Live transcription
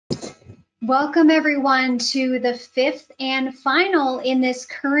Welcome everyone to the fifth and final in this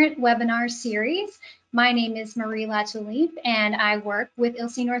current webinar series. My name is Marie Latulippe and I work with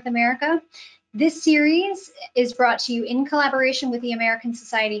ILSI North America. This series is brought to you in collaboration with the American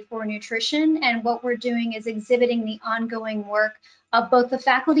Society for Nutrition, and what we're doing is exhibiting the ongoing work of both the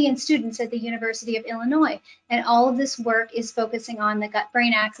faculty and students at the University of Illinois. And all of this work is focusing on the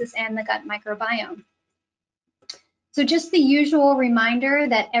gut-brain axis and the gut microbiome. So just the usual reminder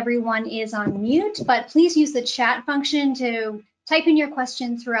that everyone is on mute, but please use the chat function to type in your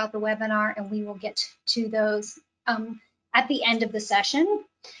questions throughout the webinar, and we will get to those at the end of the session.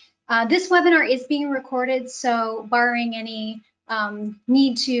 This webinar is being recorded, so barring any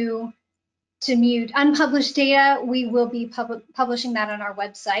need to mute unpublished data, we will be publishing that on our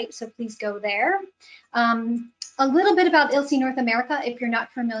website, so please go there. A little bit about ILSI North America. If you're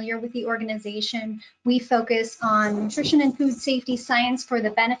not familiar with the organization, we focus on nutrition and food safety science for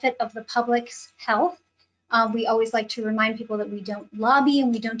the benefit of the public's health. We always like to remind people that we don't lobby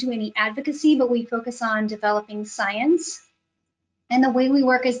and we don't do any advocacy, but we focus on developing science. And the way we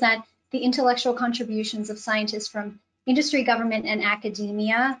work is that the intellectual contributions of scientists from industry, government, and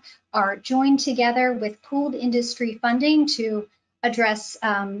academia are joined together with pooled industry funding to address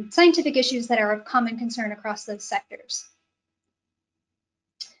scientific issues that are of common concern across those sectors.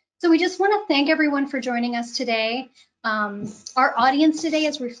 So we just want to thank everyone for joining us today. Our audience today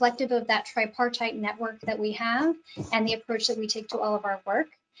is reflective of that tripartite network that we have and the approach that we take to all of our work.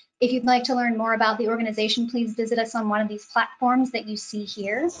 If you'd like to learn more about the organization, please visit us on one of these platforms that you see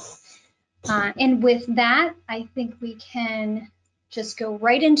here. And with that, I think we can just go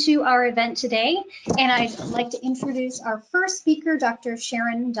right into our event today. And I'd like to introduce our first speaker, Dr.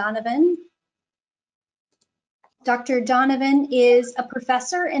 Sharon Donovan. Dr. Donovan is a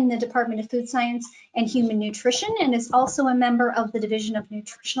professor in the Department of Food Science and Human Nutrition and is also a member of the Division of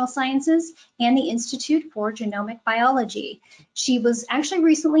Nutritional Sciences and the Institute for Genomic Biology. She was actually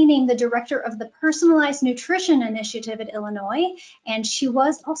recently named the director of the Personalized Nutrition Initiative at Illinois, and she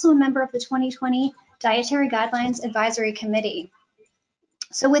was also a member of the 2020 Dietary Guidelines Advisory Committee.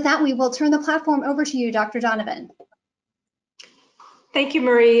 So with that, we will turn the platform over to you, Dr. Donovan. Thank you,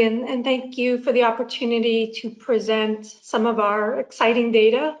 Marie, and thank you for the opportunity to present some of our exciting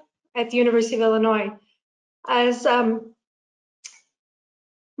data at the University of Illinois. As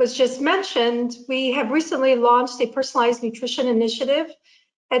was just mentioned, we have recently launched a personalized nutrition initiative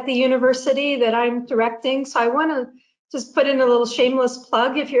at the university that I'm directing. So I want to just put in a little shameless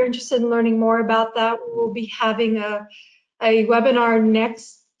plug. If you're interested in learning more about that, we'll be having a webinar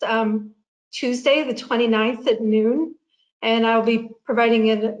next Tuesday, the 29th at noon. And I'll be providing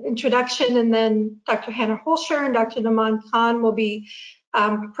an introduction, and then Dr. Hannah Holscher and Dr. Naman Khan will be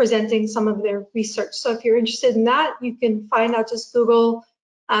presenting some of their research. So if you're interested in that, you can find out, just Google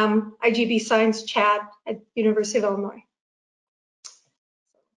IGB Science Chat at University of Illinois.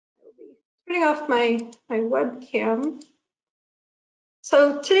 I'll be turning off my webcam.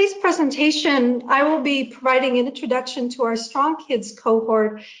 So today's presentation, I will be providing an introduction to our Strong Kids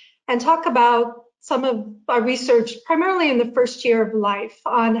cohort and talk about some of our research, primarily in the first year of life,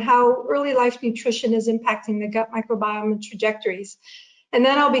 on how early life nutrition is impacting the gut microbiome and trajectories. And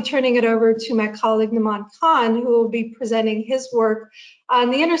then I'll be turning it over to my colleague Naman Khan, who will be presenting his work on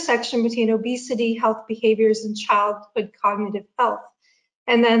the intersection between obesity, health behaviors, and childhood cognitive health.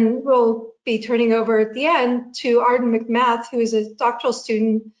 And then we'll be turning over at the end to Arden McMath, who is a doctoral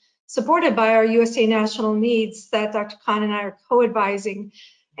student supported by our USA National Needs that Dr. Khan and I are co-advising.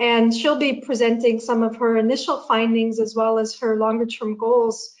 And she'll be presenting some of her initial findings as well as her longer term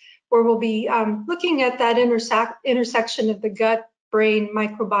goals, where we'll be looking at that intersection of the gut-brain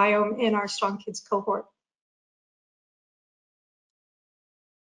microbiome in our Strong Kids cohort.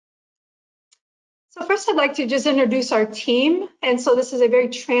 So first I'd like to just introduce our team. And so this is a very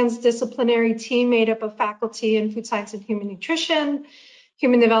transdisciplinary team made up of faculty in food science and human nutrition,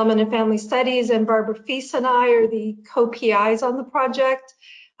 human development and family studies, and Barbara Feast and I are the co-PIs on the project.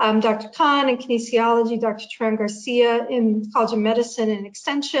 Dr. Khan in kinesiology, Dr. Turan Garcia in College of Medicine and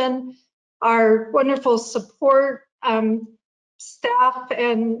Extension, our wonderful support staff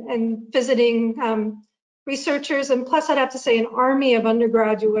and visiting researchers, and plus I'd have to say an army of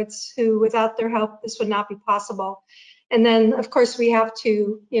undergraduates who, without their help, this would not be possible. And then, of course, we have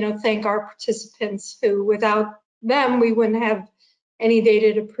to, thank our participants who, without them, we wouldn't have any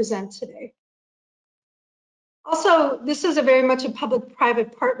data to present today. Also, this is very much a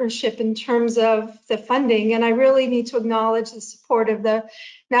public-private partnership in terms of the funding, and I really need to acknowledge the support of the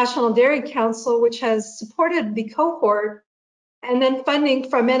National Dairy Council, which has supported the cohort, and then funding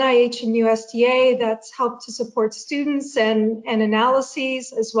from NIH and USDA that's helped to support students and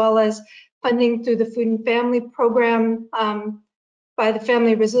analyses, as well as funding through the Food and Family Program by the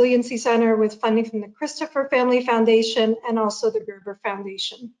Family Resiliency Center with funding from the Christopher Family Foundation and also the Gerber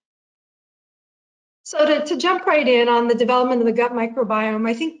Foundation. So to jump right in on the development of the gut microbiome,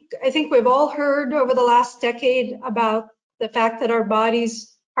 I think we've all heard over the last decade about the fact that our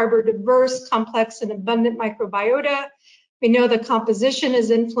bodies harbor diverse, complex, and abundant microbiota. We know the composition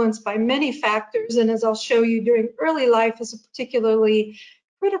is influenced by many factors, and as I'll show you, during early life is a particularly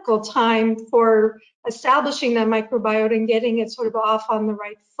critical time for establishing that microbiota and getting it sort of off on the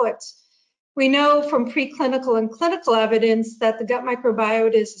right foot. We know from preclinical and clinical evidence that the gut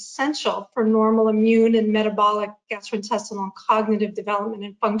microbiota is essential for normal immune and metabolic, gastrointestinal, and cognitive development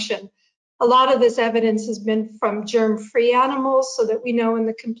and function. A lot of this evidence has been from germ-free animals, so that we know in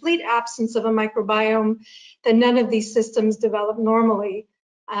the complete absence of a microbiome that none of these systems develop normally.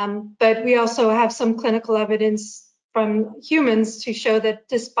 But we also have some clinical evidence from humans to show that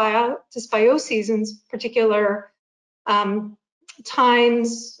dysbioses in particular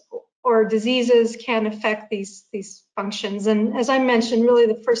times or diseases can affect these functions. And as I mentioned, really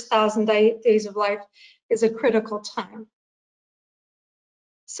the first 1,000 days of life is a critical time.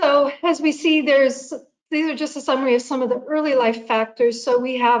 So as we see, these are just a summary of some of the early life factors. So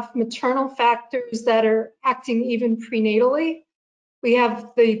we have maternal factors that are acting even prenatally. We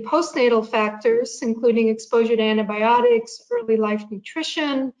have the postnatal factors, including exposure to antibiotics, early life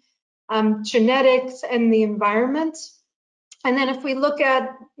nutrition, genetics, and the environment. And then if we look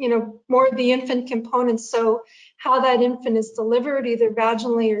at, more of the infant components, so how that infant is delivered, either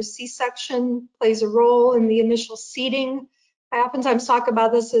vaginally or C-section, plays a role in the initial seeding. I oftentimes talk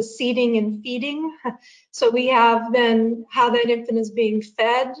about this as seeding and feeding. So we have then how that infant is being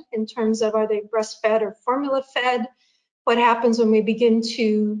fed in terms of, are they breastfed or formula fed? What happens when we begin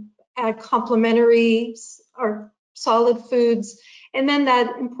to add complementary or solid foods? And then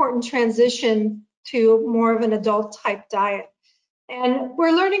that important transition to more of an adult type diet. And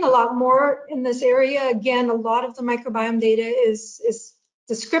we're learning a lot more in this area. Again, a lot of the microbiome data is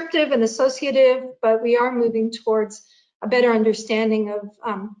descriptive and associative, but we are moving towards a better understanding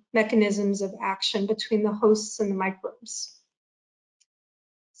of mechanisms of action between the hosts and the microbes.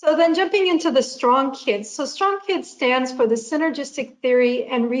 So then jumping into the Strong Kids. So Strong Kids stands for the Synergistic Theory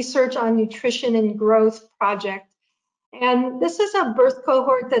and Research on Nutrition and Growth Project. And this is a birth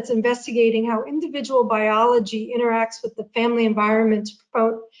cohort that's investigating how individual biology interacts with the family environment to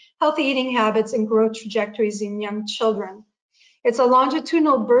promote healthy eating habits and growth trajectories in young children. It's a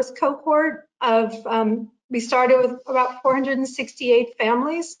longitudinal birth cohort of, we started with about 468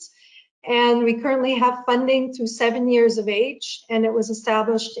 families, and we currently have funding through 7 years of age, and it was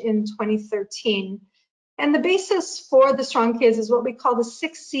established in 2013. And the basis for the Strong Kids is what we call the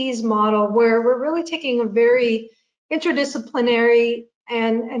 6 C's model, where we're really taking a very interdisciplinary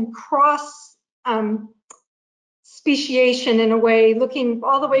and cross speciation in a way, looking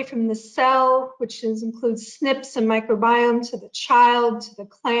all the way from the cell, which includes SNPs and microbiome, to the child, to the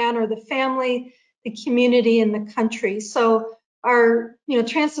clan or the family, the community, and the country. So our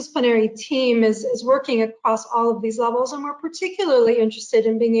transdisciplinary team is working across all of these levels, and we're particularly interested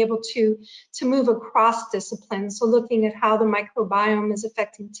in being able to move across disciplines. So looking at how the microbiome is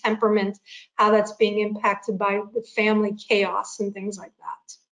affecting temperament, how that's being impacted by the family chaos and things like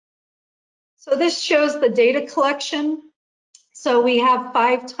that. So this shows the data collection. So we have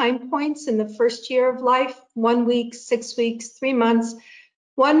 5 time points in the first year of life: 1 week, 6 weeks, 3 months,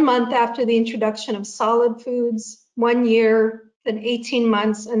 1 month after the introduction of solid foods, 1 year, then 18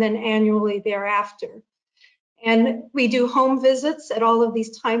 months, and then annually thereafter. And we do home visits at all of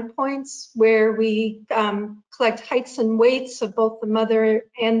these time points, where we collect heights and weights of both the mother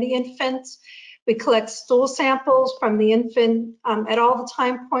and the infant. We collect stool samples from the infant at all the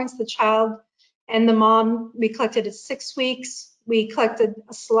time points, the child and the mom. We collected at 6 weeks. We collected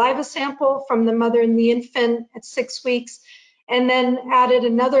a saliva sample from the mother and the infant at 6 weeks, and then added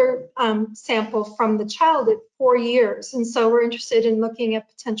another sample from the child at 4 years. And so we're interested in looking at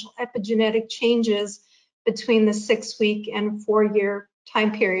potential epigenetic changes between the 6-week and 4-year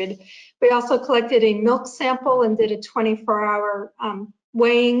time period. We also collected a milk sample and did a 24-hour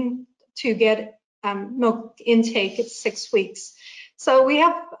weighing to get milk intake at 6 weeks. So we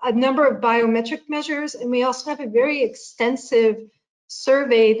have a number of biometric measures, and we also have a very extensive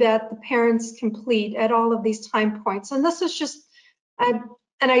survey that the parents complete at all of these time points. And this is just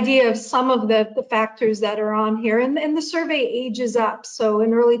an idea of some of the factors that are on here. And the survey ages up. So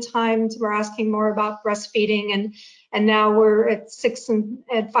in early times, we're asking more about breastfeeding, and now we're at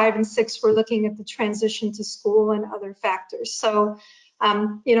 5 and 6, we're looking at the transition to school and other factors. So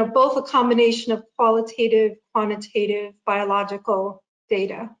both a combination of qualitative, quantitative, biological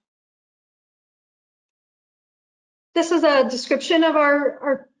data. This is a description of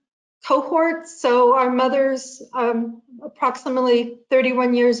our cohort. So our mothers, approximately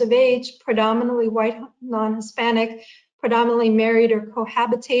 31 years of age, predominantly white, non-Hispanic, predominantly married or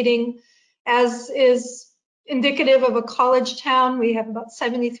cohabitating. As is indicative of a college town, we have about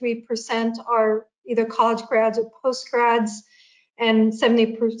 73% are either college grads or post-grads, and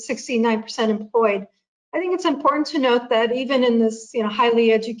 69% employed. I think it's important to note that even in this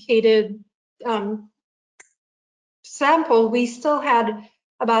highly educated sample, we still had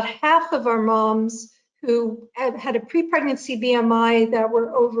about half of our moms who had a pre-pregnancy BMI that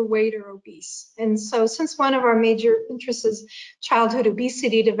were overweight or obese. And so since one of our major interests is childhood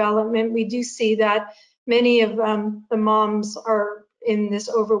obesity development, we do see that many of the moms are in this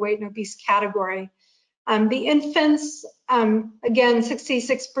overweight and obese category. The infants, again,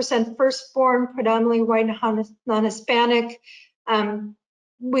 66% firstborn, predominantly white and non-Hispanic.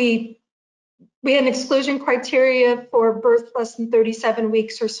 We had an exclusion criteria for birth less than 37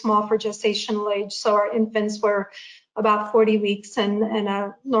 weeks or small for gestational age. So our infants were about 40 weeks and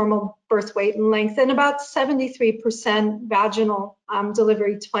a normal birth weight and length, and about 73% vaginal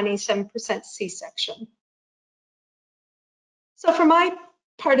delivery, 27% C-section. So for my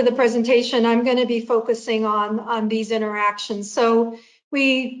part of the presentation, I'm going to be focusing on these interactions. So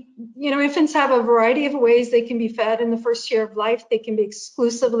infants have a variety of ways they can be fed in the first year of life. They can be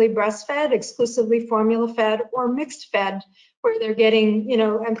exclusively breastfed, exclusively formula fed, or mixed fed, where they're getting,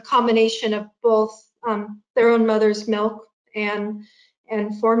 a combination of both their own mother's milk and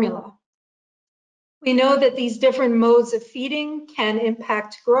formula. We know that these different modes of feeding can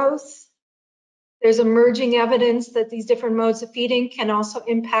impact growth. There's emerging evidence that these different modes of feeding can also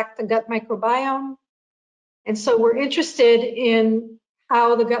impact the gut microbiome. And so we're interested in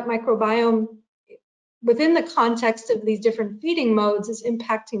how the gut microbiome within the context of these different feeding modes is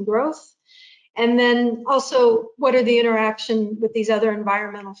impacting growth. And then also, what are the interaction with these other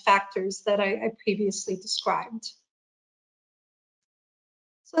environmental factors that I previously described?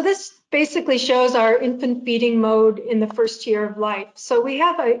 So this basically shows our infant feeding mode in the first year of life. So we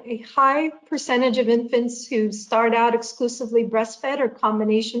have a high percentage of infants who start out exclusively breastfed or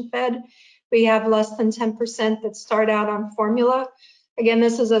combination fed. We have less than 10% that start out on formula. Again,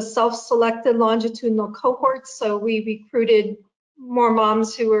 this is a self-selected longitudinal cohort, so we recruited more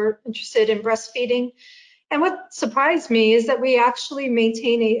moms who were interested in breastfeeding. And what surprised me is that we actually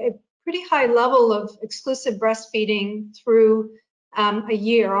maintain a pretty high level of exclusive breastfeeding through a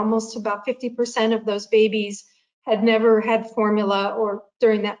year. Almost about 50% of those babies had never had formula or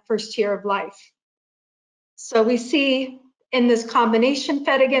during that first year of life. So we see in this combination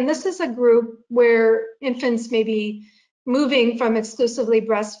fed, again, this is a group where infants may be moving from exclusively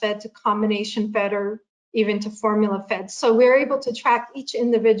breastfed to combination fed or even to formula fed. So we're able to track each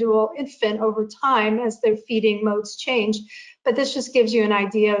individual infant over time as their feeding modes change. But this just gives you an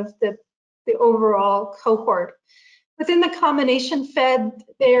idea of the overall cohort. Within the combination fed,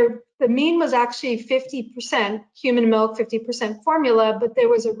 the mean was actually 50% human milk, 50% formula, but there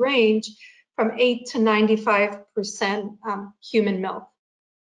was a range from 8 to 95% human milk.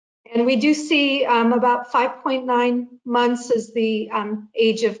 And we do see about 5.9 months is the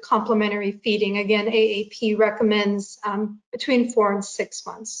age of complementary feeding. Again, AAP recommends between 4 and 6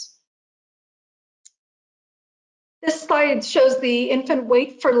 months. This slide shows the infant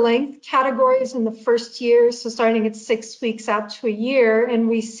weight for length categories in the first year, so starting at 6 weeks out to a year, and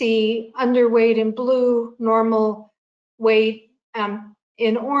we see underweight in blue, normal weight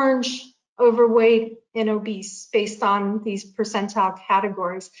in orange, overweight and obese based on these percentile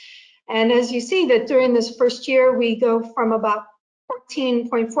categories. And as you see that during this first year, we go from about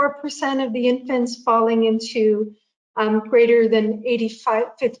 14.4% of the infants falling into greater than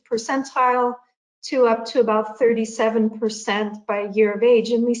 85th percentile, to up to about 37% by year of age.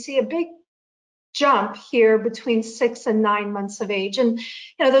 And we see a big jump here between 6 and 9 months of age. And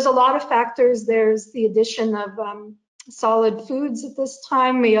there's a lot of factors. There's the addition of solid foods at this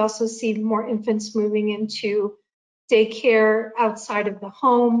time. We also see more infants moving into daycare outside of the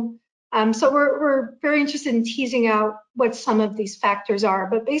home. So we're very interested in teasing out what some of these factors are.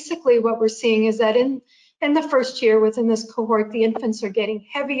 But basically what we're seeing is that in the first year within this cohort, the infants are getting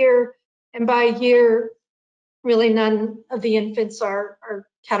heavier. And by a year, really none of the infants are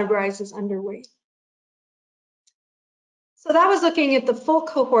categorized as underweight. So that was looking at the full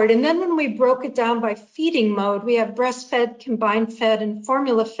cohort. And then when we broke it down by feeding mode, we have breastfed, combined fed, and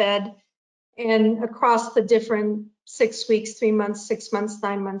formula fed, and across the different 6 weeks, 3 months, 6 months,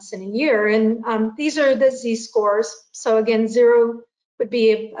 9 months, and a year. And these are the Z-scores. So again, 0 would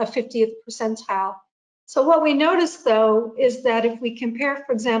be a 50th percentile. So what we noticed, though, is that if we compare,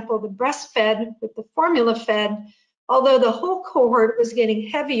 for example, the breastfed with the formula fed, although the whole cohort was getting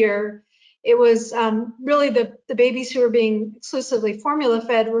heavier, it was really the babies who were being exclusively formula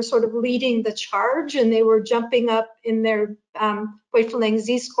fed were sort of leading the charge, and they were jumping up in their weight-for-length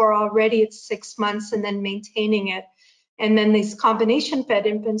Z-score already at 6 months and then maintaining it. And then these combination fed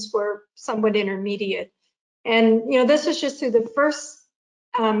infants were somewhat intermediate. And this is just through the first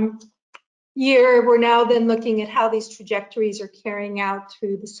year. We're now then looking at how these trajectories are carrying out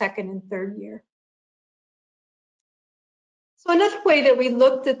through the second and third year. So another way that we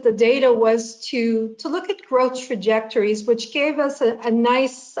looked at the data was to look at growth trajectories, which gave us a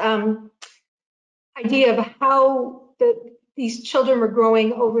nice idea of how these children were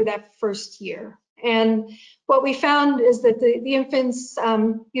growing over that first year. And what we found is that the infants,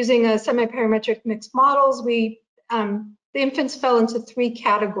 using a semi-parametric mixed models, the infants fell into 3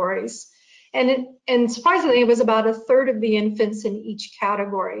 categories. And surprisingly, it was about 1/3 of the infants in each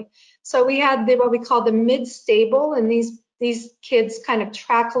category. So we had what we call the mid-stable, and these kids kind of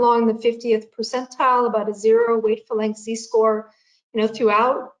track along the 50th percentile, about a 0 weight-for-length Z-score,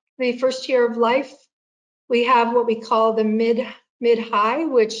 throughout the first year of life. We have what we call the mid-high,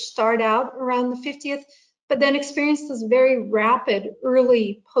 which start out around the 50th, but then experience this very rapid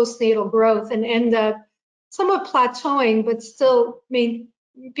early postnatal growth and end up somewhat plateauing, but still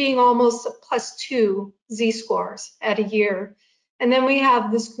being almost a +2 Z-scores at a year. And then we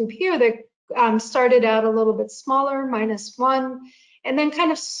have this group here that started out a little bit smaller, -1, and then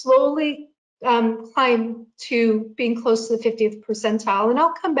kind of slowly climb to being close to the 50th percentile. And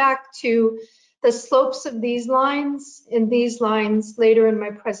I'll come back to the slopes of these lines and these lines later in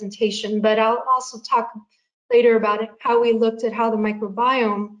my presentation, but I'll also talk later about how we looked at how the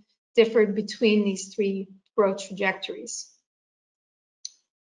microbiome differed between these 3 growth trajectories.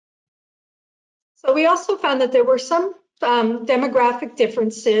 So we also found that there were some demographic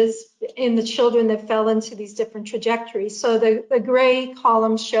differences in the children that fell into these different trajectories. So the gray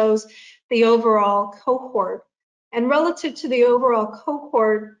column shows the overall cohort. And relative to the overall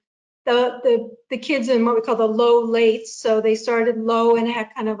cohort, the kids in what we call the low late, so they started low and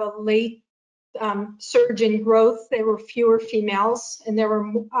had kind of a late surge in growth. There were fewer females, and there were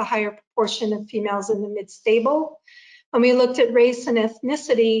a higher proportion of females in the mid-stable. When we looked at race and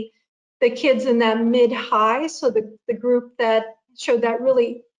ethnicity, the kids in that mid-high, so the group that showed that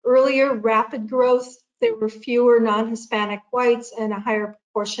really earlier rapid growth, there were fewer non-Hispanic whites and a higher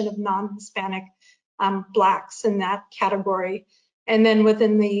proportion of non-Hispanic blacks in that category. And then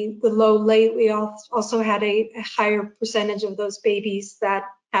within the low late, we also had a higher percentage of those babies that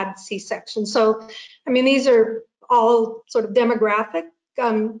had C-section. So, I mean, these are all sort of demographic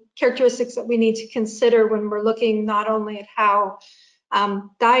characteristics that we need to consider when we're looking not only at how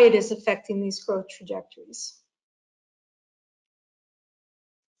diet is affecting these growth trajectories.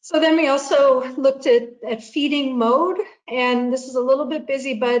 So then we also looked at feeding mode, and this is a little bit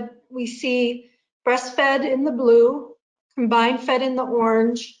busy, but we see breastfed in the blue, combined fed in the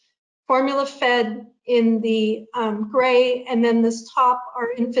orange, formula fed in the gray, and then this top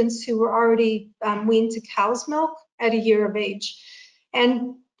are infants who were already weaned to cow's milk at a year of age.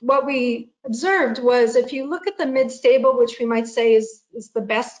 And what we observed was if you look at the mid-stable, which we might say is the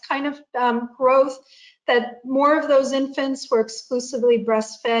best kind of growth, that more of those infants were exclusively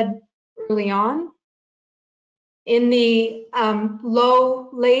breastfed early on. In the low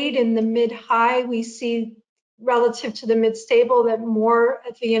late, in the mid-high, we see relative to the mid-stable that more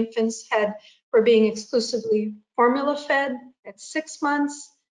of the infants were being exclusively formula fed at 6 months.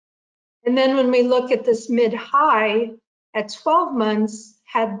 And then when we look at this mid-high at 12 months,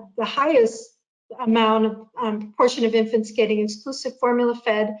 had the highest amount of proportion of infants getting exclusive formula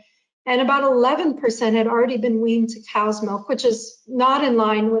fed, and about 11% had already been weaned to cow's milk, which is not in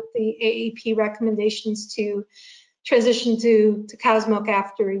line with the AAP recommendations to transition to cow's milk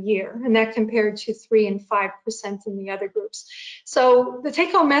after a year, and that compared to 3% and 5% in the other groups. So the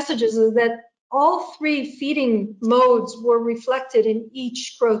take-home message is that all 3 feeding modes were reflected in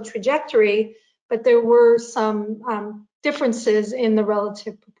each growth trajectory, but there were some differences in the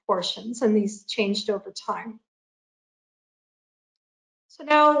relative proportions, and these changed over time. So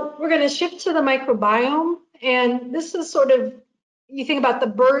now we're going to shift to the microbiome, and this is sort of, you think about the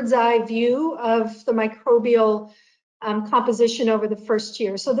bird's eye view of the microbial composition over the first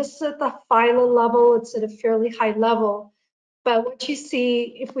year. So this is at the phyla level, it's at a fairly high level, but what you see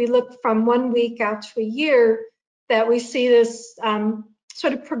if we look from 1 week out to a year, that we see this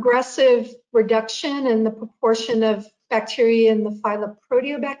sort of progressive reduction in the proportion of bacteria in the phyla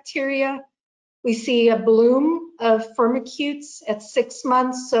Proteobacteria. We see a bloom of firmicutes at 6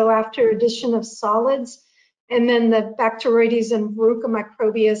 months, so after addition of solids, and then the Bacteroides and Verruca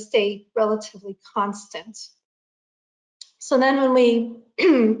microbia stay relatively constant. So then when we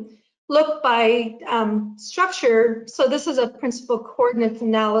look by structure, so this is a principal coordinate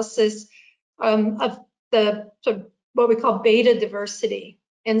analysis of the sort of what we call beta diversity.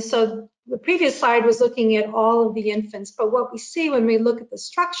 And so the previous slide was looking at all of the infants, but what we see when we look at the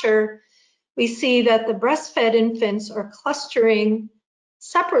structure, we see that the breastfed infants are clustering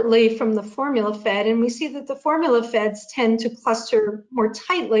separately from the formula fed, and we see that the formula feds tend to cluster more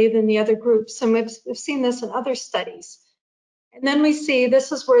tightly than the other groups, and we've seen this in other studies. And then we see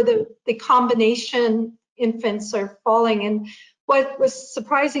this is where the combination infants are falling. And what was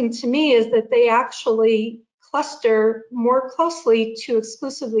surprising to me is that they actually cluster more closely to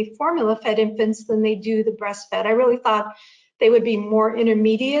exclusively formula-fed infants than they do the breastfed. I really thought they would be more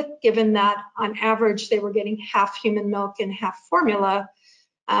intermediate, given that on average they were getting half human milk and half formula.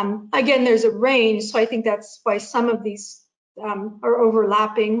 Again, there's a range, so I think that's why some of these are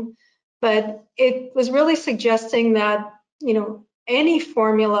overlapping. But it was really suggesting that, you know, any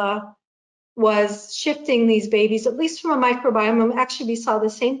formula was shifting these babies, at least from a microbiome. Actually, we saw the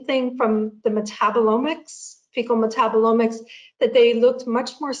same thing from the metabolomics, fecal metabolomics, that they looked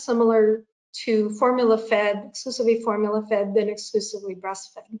much more similar to formula-fed, exclusively formula-fed than exclusively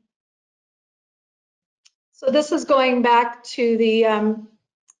breastfed. So this is going back to the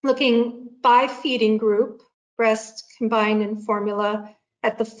looking by feeding group, breast, combined, and formula,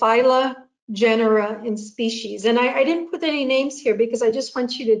 at the phyla, genera, and species. And I didn't put any names here because I just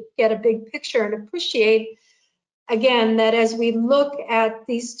want you to get a big picture and appreciate, again, that as we look at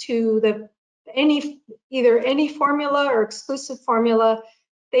these two, either any formula or exclusive formula,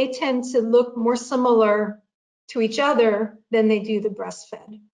 they tend to look more similar to each other than they do the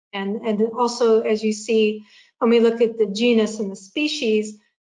breastfed. And also, as you see, when we look at the genus and the species,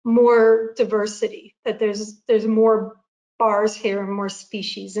 more diversity, that there's more bars here and more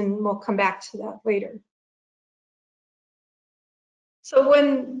species, and we'll come back to that later. So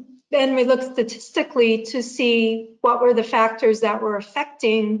when then we look statistically to see what were the factors that were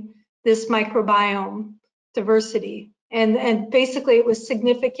affecting this microbiome diversity. And basically it was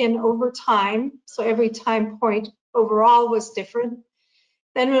significant over time. So every time point overall was different.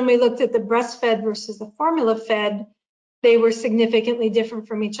 Then when we looked at the breastfed versus the formula fed, they were significantly different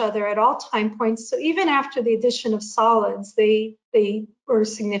from each other at all time points. So even after the addition of solids, they were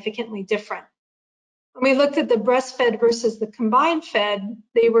significantly different. When we looked at the breastfed versus the combined fed,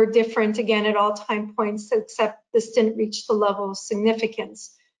 they were different again at all time points, except this didn't reach the level of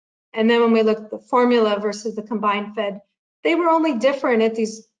significance. And then when we looked at the formula versus the combined fed, they were only different at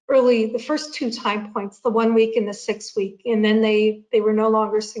these the first 2 time points, the 1 week and the 6 week, and then they were no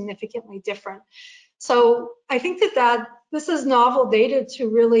longer significantly different. So I think that this is novel data to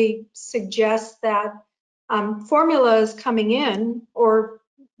really suggest that formula is coming in, or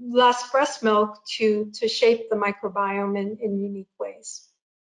less breast milk to shape the microbiome in unique ways.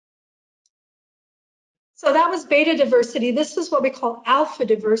 So that was beta diversity. This is what we call alpha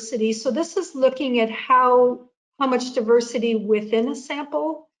diversity. So this is looking at how much diversity within a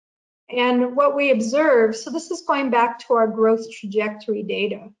sample. And what we observe, so this is going back to our growth trajectory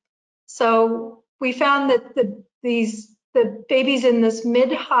data. So we found that the babies in this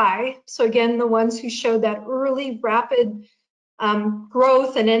mid-high, so again, the ones who showed that early rapid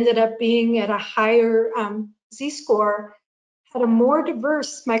growth and ended up being at a higher Z-score, had a more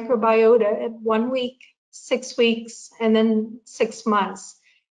diverse microbiota at 1 week, 6 weeks, and then 6 months.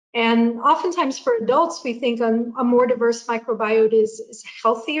 And oftentimes for adults, we think a more diverse microbiota is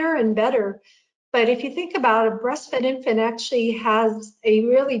healthier and better. But if you think about it, a breastfed infant actually has a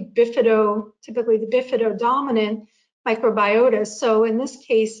really typically the bifido-dominant microbiota. So in this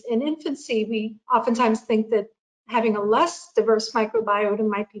case, in infancy, we oftentimes think that having a less diverse microbiota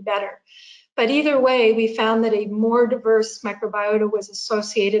might be better. But either way, we found that a more diverse microbiota was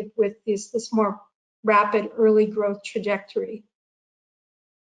associated with this more rapid early growth trajectory.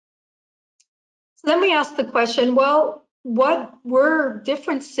 So then we asked the question, well, what were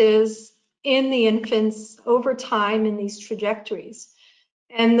differences in the infants over time in these trajectories?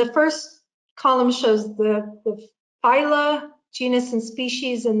 And the first column shows the phyla, genus and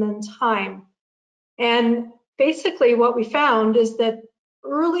species, and then time. And basically what we found is that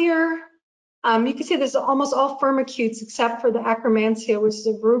earlier, you can see this is almost all firmicutes except for the Akkermansia, which is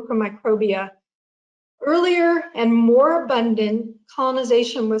a Verruca microbia. Earlier and more abundant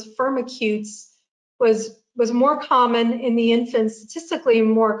colonization with firmicutes was more common in the infants, statistically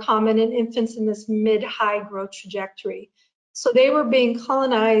more common in infants in this mid-high growth trajectory. So they were being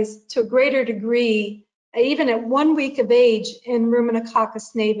colonized to a greater degree, even at 1 week of age in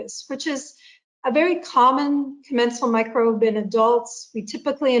Ruminococcus navis, which is a very common commensal microbe in adults. We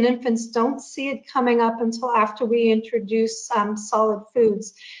typically in infants don't see it coming up until after we introduce solid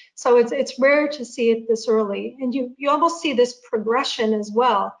foods. So it's rare to see it this early. And you almost see this progression as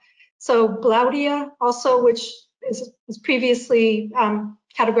well. So Blaudia also, which is previously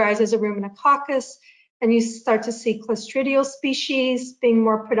categorized as a ruminococcus, and you start to see Clostridial species being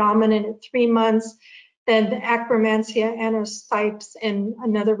more predominant at 3 months than the Akkermansia anostipes and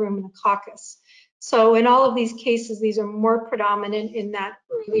another ruminococcus. So in all of these cases, these are more predominant in that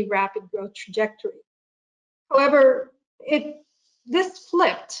early rapid growth trajectory. However, this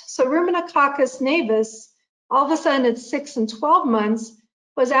flipped. So Ruminococcus navis, all of a sudden at 6 and 12 months,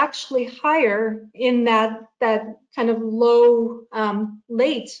 was actually higher in that kind of low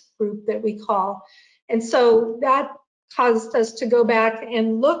late group that we call. And so that caused us to go back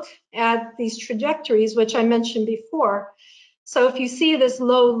and look at these trajectories, which I mentioned before. So if you see this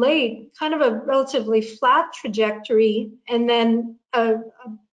low late, kind of a relatively flat trajectory, and then a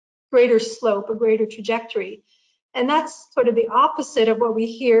greater slope, a greater trajectory. And that's sort of the opposite of what we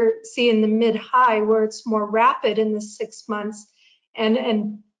see in the mid-high, where it's more rapid in the 6 months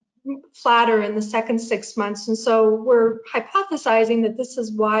and flatter in the second 6 months. And so we're hypothesizing that this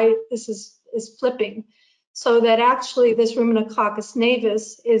is why this is flipping, so that actually this Ruminococcus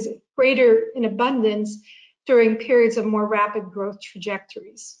navis is greater in abundance during periods of more rapid growth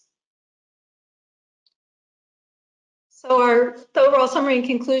trajectories. So the overall summary and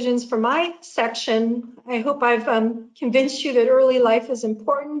conclusions for my section, I hope I've convinced you that early life is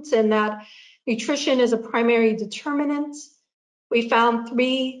important and that nutrition is a primary determinant. We found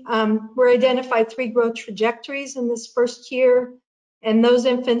we identified 3 growth trajectories in this first year, and those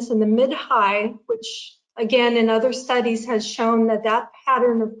infants in the mid-high, which again in other studies has shown that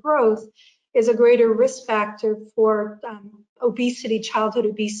pattern of growth is a greater risk factor for obesity, childhood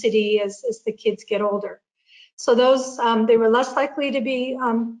obesity as the kids get older. So those, they were less likely to be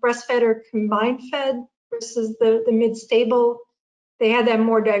breastfed or combined fed versus the mid-stable. They had that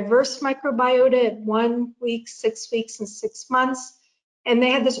more diverse microbiota at 1 week, 6 weeks, and 6 months. And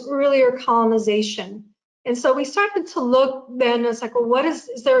they had this earlier colonization. And so we started to look then, it's like, well, what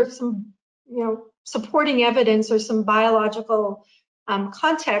is there some, supporting evidence or some biological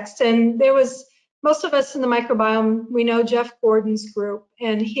context? And there was, most of us in the microbiome, we know Jeff Gordon's group,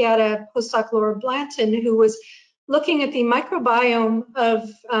 and he had a postdoc, Laura Blanton, who was looking at the microbiome of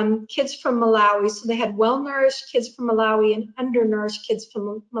kids from Malawi. So they had well-nourished kids from Malawi and undernourished kids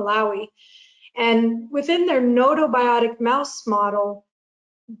from Malawi. And within their notobiotic mouse model,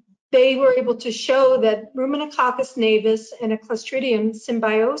 they were able to show that Ruminococcus navis and a Clostridium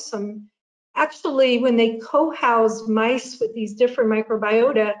symbiosum, actually, when they co-housed mice with these different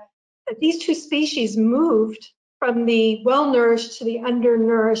microbiota, that these 2 species moved from the well-nourished to the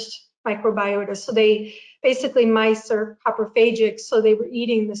undernourished microbiota. So they basically, mice are coprophagic, so they were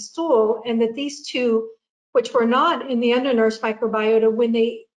eating the stool, and that these 2, which were not in the undernourished microbiota, when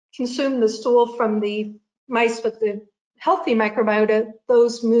they consumed the stool from the mice with the healthy microbiota,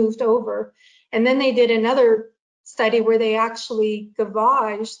 those moved over. And then they did another study where they actually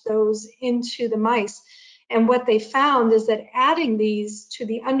gavaged those into the mice. And what they found is that adding these to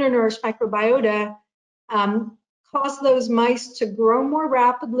the undernourished microbiota caused those mice to grow more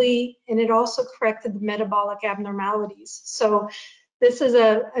rapidly, and it also corrected the metabolic abnormalities. So this is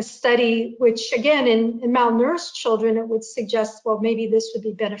a study which, again, in malnourished children, it would suggest, well, maybe this would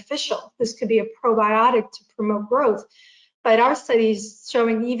be beneficial. This could be a probiotic to promote growth. But our studies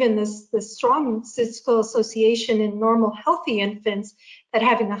showing even this strong statistical association in normal healthy infants, that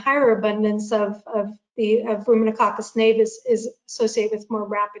having a higher abundance of Ruminococcus navis is associated with more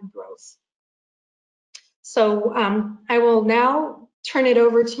rapid growth. So I will now turn it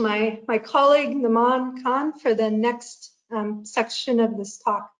over to my colleague, Naman Khan, for the next section of this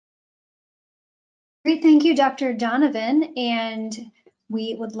talk. Great, thank you, Dr. Donovan. And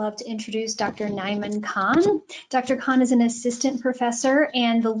we would love to introduce Dr. Naiman Khan. Dr. Khan is an assistant professor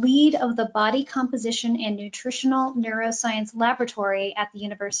and the lead of the Body Composition and Nutritional Neuroscience Laboratory at the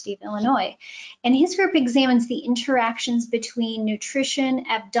University of Illinois. And his group examines the interactions between nutrition,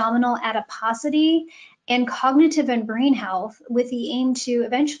 abdominal adiposity, and cognitive and brain health, with the aim to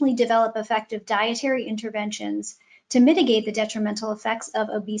eventually develop effective dietary interventions to mitigate the detrimental effects of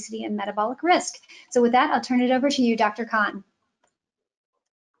obesity and metabolic risk. So with that, I'll turn it over to you, Dr. Khan.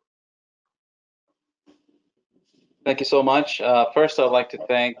 Thank you so much. First, I'd like to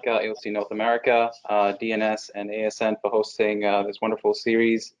thank AOC North America, DNS, and ASN for hosting this wonderful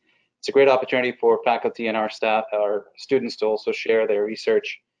series. It's a great opportunity for faculty and our staff, our students, to also share their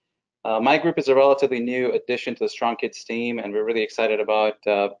research My group is a relatively new addition to the Strong Kids team, and we're really excited about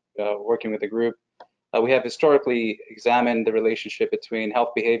working with the group. We have historically examined the relationship between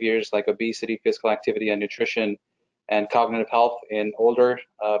health behaviors like obesity, physical activity, and nutrition, and cognitive health in older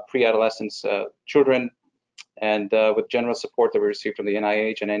pre-adolescent children. And with general support that we received from the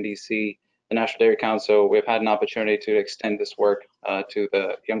NIH and NDC, the National Dairy Council, we've had an opportunity to extend this work to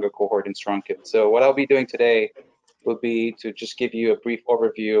the younger cohort in Strong Kids. So what I'll be doing today will be to just give you a brief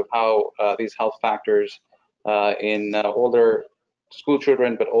overview of how these health factors in older school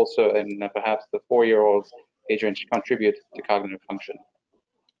children, but also in perhaps the 4-year-olds age range contribute to cognitive function.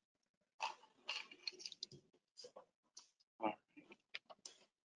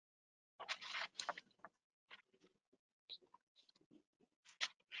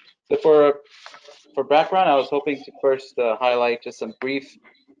 So for background, I was hoping to first highlight just some brief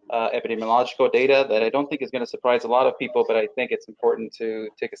epidemiological data that I don't think is going to surprise a lot of people, but I think it's important to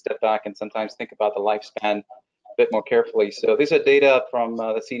take a step back and sometimes think about the lifespan a bit more carefully. So these are data from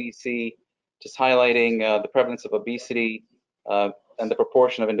the CDC just highlighting the prevalence of obesity and the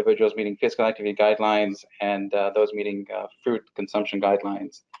proportion of individuals meeting physical activity guidelines and those meeting fruit consumption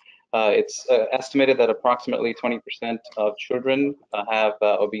guidelines. It's estimated that approximately 20% of children have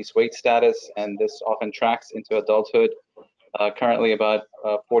obese weight status, and this often tracks into adulthood. Currently, about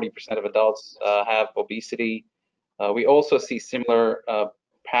 40% of adults have obesity. We also see similar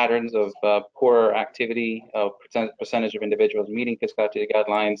patterns of poorer activity, percentage of individuals meeting physical activity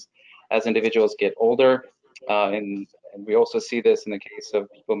guidelines as individuals get older. And we also see this in the case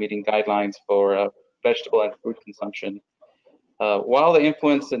of people meeting guidelines for vegetable and fruit consumption. While the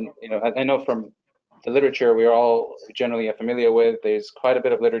influence, and I know from the literature we're all generally familiar with, there's quite a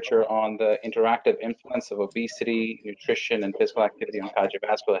bit of literature on the interactive influence of obesity, nutrition, and physical activity on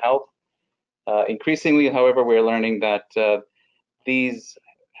cardiovascular health. Increasingly, however, we're learning that these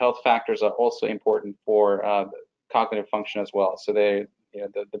health factors are also important for cognitive function as well. So they,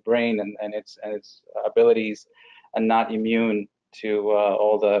 the brain and its abilities are not immune to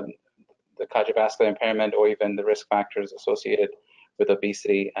all the cardiovascular impairment or even the risk factors associated with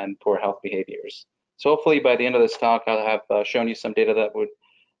obesity and poor health behaviors. So hopefully by the end of this talk, I'll have shown you some data that would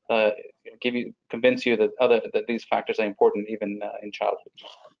convince you that these factors are important even in childhood.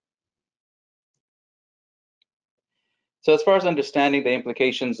 So as far as understanding the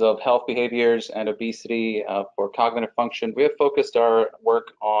implications of health behaviors and obesity for cognitive function, we have focused our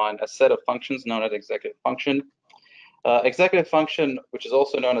work on a set of functions known as executive function. Executive function, which is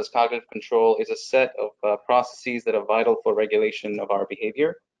also known as cognitive control, is a set of processes that are vital for regulation of our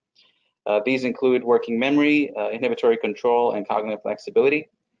behavior. These include working memory, inhibitory control, and cognitive flexibility.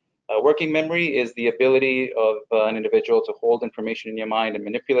 Working memory is the ability of an individual to hold information in your mind and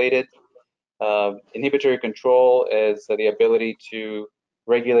manipulate it. Inhibitory control is the ability to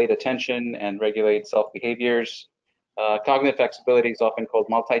regulate attention and regulate self-behaviors. Cognitive flexibility is often called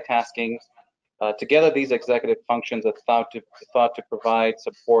multitasking. Together, these executive functions are thought to provide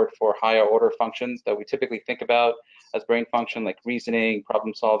support for higher order functions that we typically think about as brain function, like reasoning,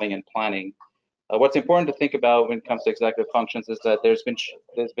 problem solving, and planning. What's important to think about when it comes to executive functions is that there's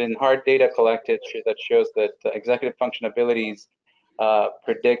been hard data collected that shows that executive function abilities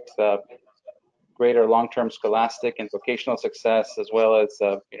predict greater long-term scholastic and vocational success, as well as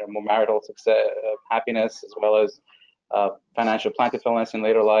more marital success, happiness, as well as financial plentifulness in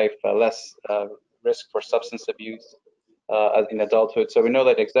later life, less risk for substance abuse in adulthood. So we know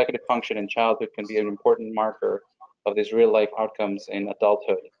that executive function in childhood can be an important marker of these real-life outcomes in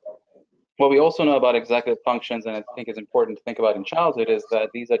adulthood. What we also know about executive functions, and I think is important to think about in childhood, is that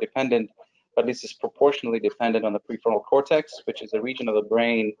these are dependent, or at least disproportionately dependent on the prefrontal cortex, which is a region of the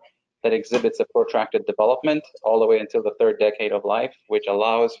brain that exhibits a protracted development all the way until the 3rd decade of life, which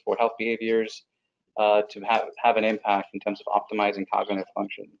allows for health behaviors to have an impact in terms of optimizing cognitive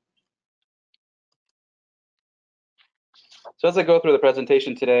function. So as I go through the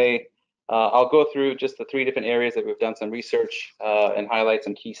presentation today, I'll go through just the 3 different areas that we've done some research and highlight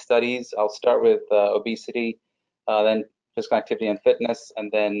some key studies. I'll start with obesity, then physical activity and fitness, and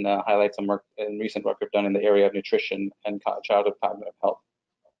then highlight some work and recent work we've done in the area of nutrition and childhood cognitive health.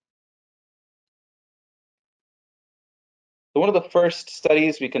 So one of the first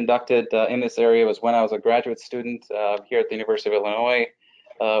studies we conducted in this area was when I was a graduate student here at the University of Illinois,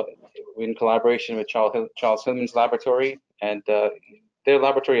 in collaboration with Charles Hillman's laboratory, and their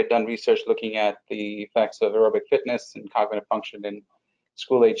laboratory had done research looking at the effects of aerobic fitness and cognitive function in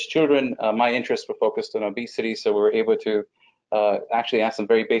school-age children. My interests were focused on obesity, so we were able to actually ask some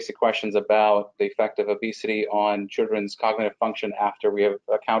very basic questions about the effect of obesity on children's cognitive function after we have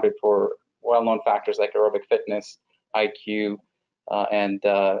accounted for well-known factors like aerobic fitness, IQ, and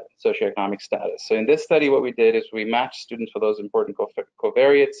socioeconomic status. So in this study, what we did is we matched students for those important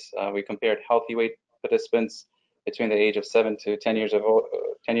covariates. We compared healthy weight participants between the age of 7 to 10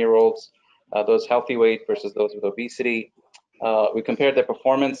 year olds, those healthy weight versus those with obesity. We compared their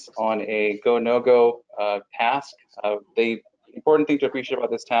performance on a go, no-go task. The important thing to appreciate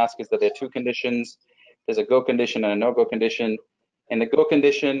about this task is that there are two conditions. There's a go condition and a no-go condition. In the go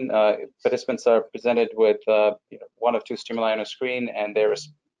condition, participants are presented with one of two stimuli on a screen, and they're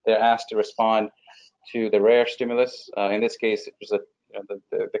asked to respond to the rare stimulus. In this case, it was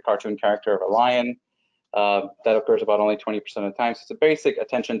the cartoon character of a lion. That occurs about only 20% of the time. So it's a basic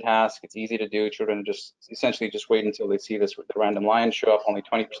attention task. It's easy to do. Children just essentially just wait until they see this the random lion show up. Only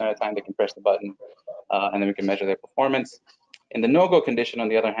 20% of the time they can press the button, and then we can measure their performance. In the no-go condition, on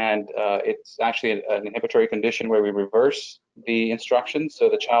the other hand, it's actually an inhibitory condition where we reverse the instructions. So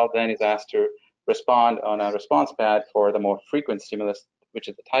the child then is asked to respond on a response pad for the more frequent stimulus, which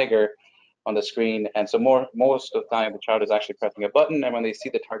is the tiger on the screen. And so most of the time, the child is actually pressing a button. And when they see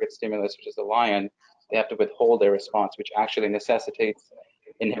the target stimulus, which is the lion, they have to withhold their response, which actually necessitates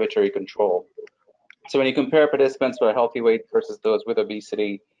inhibitory control. So when you compare participants who are healthy weight versus those with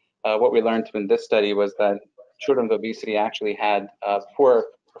obesity, what we learned in this study was that children with obesity actually had poor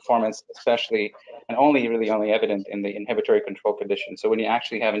performance, especially and only evident in the inhibitory control condition. So when you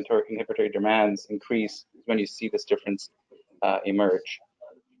actually have inhibitory demands increase, when you see this difference emerge.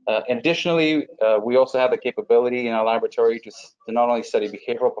 Additionally, we also have the capability in our laboratory to not only study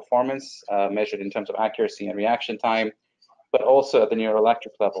behavioral performance measured in terms of accuracy and reaction time, but also at the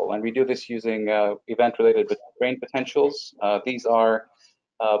neuroelectric level. And we do this using event-related brain potentials. These are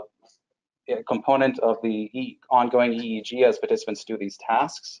a component of the ongoing EEG as participants do these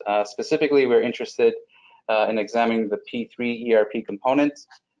tasks. Specifically, we're interested in examining the P3 ERP component.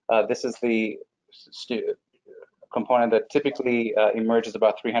 This is the component that typically emerges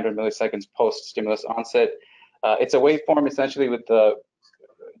about 300 milliseconds post-stimulus onset. It's a waveform essentially with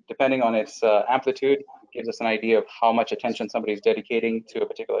depending on its amplitude, it gives us an idea of how much attention somebody is dedicating to a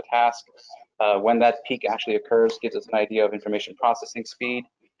particular task. When that peak actually occurs, gives us an idea of information processing speed.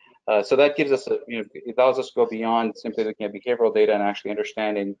 So that gives us, it allows us to go beyond simply looking at behavioral data and actually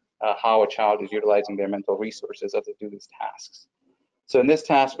understanding how a child is utilizing their mental resources as they do these tasks. So in this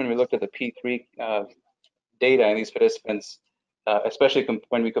task, when we looked at the P3 data in these participants, especially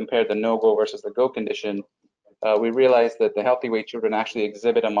when we compared the no-go versus the go condition, we realized that the healthy weight children actually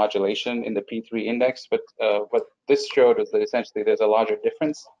exhibit a modulation in the P3 index, but what this showed was that essentially there's a larger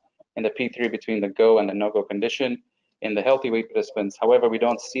difference in the P3 between the go and the no-go condition in the healthy weight participants. However, we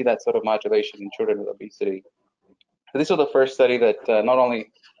don't see that sort of modulation in children with obesity. So this was the first study that not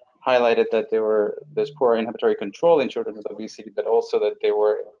only highlighted that there's poor inhibitory control in children with obesity, but also that they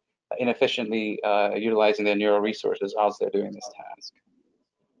were inefficiently utilizing their neural resources as they're doing this task.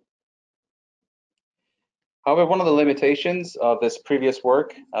 However, one of the limitations of this previous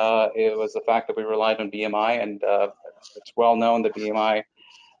work it was the fact that we relied on BMI, and it's well known that BMI,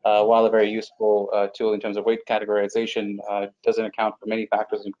 while a very useful tool in terms of weight categorization, doesn't account for many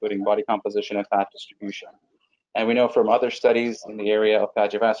factors, including body composition and fat distribution. And we know from other studies in the area of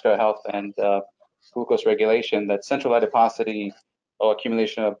cardiovascular health and glucose regulation that central adiposity or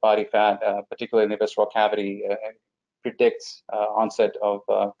accumulation of body fat, particularly in the visceral cavity, predicts onset of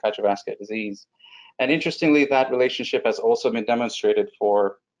cardiovascular disease. And interestingly, that relationship has also been demonstrated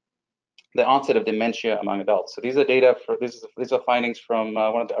for the onset of dementia among adults. So these are data these are findings from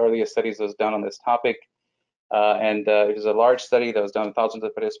one of the earliest studies that was done on this topic. It was a large study that was done with thousands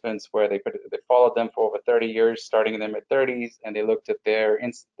of participants where they followed them for over 30 years, starting in their mid-30s, and they looked at their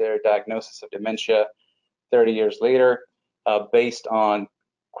diagnosis of dementia 30 years later based on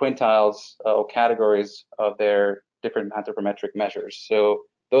quintiles or categories of their different anthropometric measures. So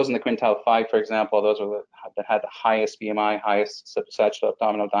those in the quintile 5, for example, those were that had the highest BMI, highest subsatchel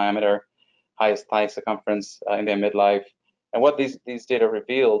abdominal diameter, highest thigh circumference in their midlife. And what these data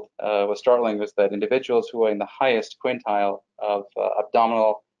revealed was startling, was that individuals who are in the highest quintile of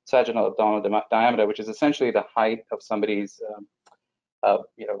sagittal abdominal diameter, which is essentially the height of somebody's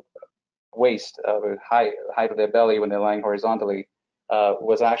waist, height of their belly when they're lying horizontally,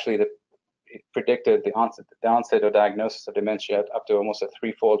 was actually predicted the onset or diagnosis of dementia up to almost a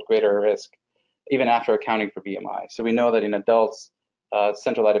 3-fold greater risk, even after accounting for BMI. So we know that in adults,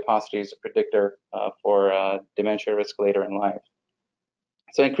 central adiposity is a predictor for dementia risk later in life.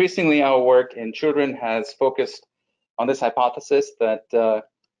 So increasingly, our work in children has focused on this hypothesis that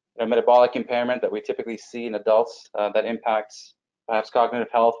metabolic impairment that we typically see in adults that impacts perhaps cognitive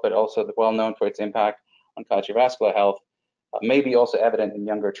health, but also well known for its impact on cardiovascular health, may be also evident in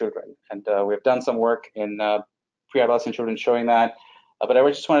younger children. And we've done some work in pre-adolescent children showing that. But I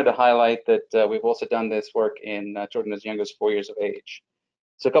just wanted to highlight that we've also done this work in children as young as 4 years of age.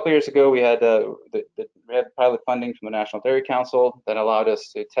 So a couple of years ago, we had pilot funding from the National Dairy Council that allowed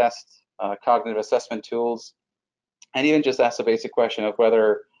us to test cognitive assessment tools, and even just ask the basic question of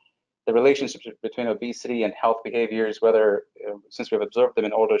whether the relationship between obesity and health behaviors, whether, since we've observed them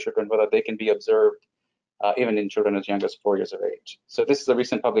in older children, whether they can be observed even in children as young as 4 years of age. So this is a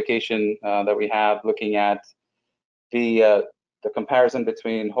recent publication that we have looking at the comparison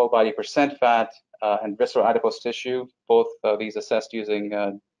between whole body percent fat and visceral adipose tissue, both these assessed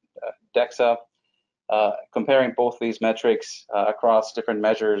using DEXA, comparing both these metrics across different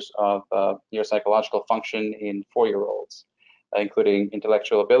measures of neuropsychological function in 4-year-olds, including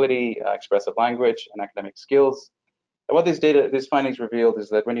intellectual ability, expressive language, and academic skills. And what these findings revealed is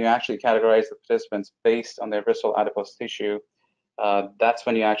that when you actually categorize the participants based on their visceral adipose tissue, that's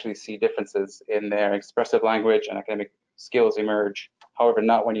when you actually see differences in their expressive language and academic skills emerge. However,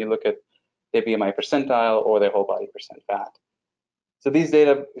 not when you look at their BMI percentile or their whole body percent fat. So these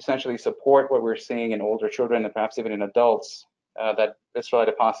data essentially support what we're seeing in older children and perhaps even in adults, that visceral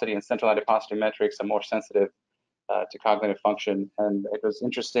adiposity and central adiposity metrics are more sensitive to cognitive function. And it was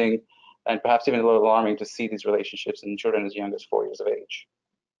interesting and perhaps even a little alarming to see these relationships in children as young as 4 years of age.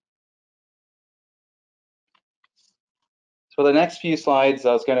 So the next few slides,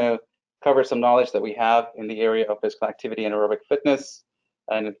 I was going to cover some knowledge that we have in the area of physical activity and aerobic fitness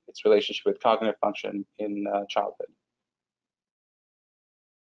and its relationship with cognitive function in childhood.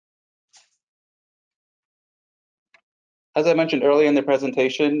 As I mentioned earlier in the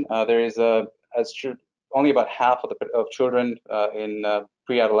presentation, there is only about half of children in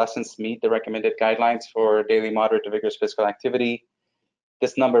pre-adolescence meet the recommended guidelines for daily moderate to vigorous physical activity.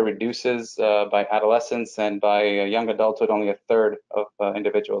 This number reduces by adolescence, and by young adulthood, only a third of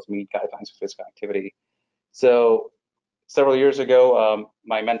individuals meet guidelines for physical activity. So several years ago,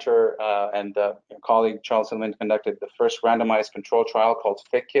 my mentor and colleague Charles Hillman conducted the first randomized control trial called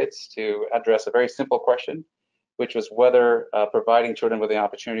FitKids to address a very simple question, which was whether providing children with the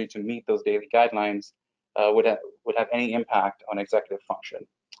opportunity to meet those daily guidelines would have any impact on executive function.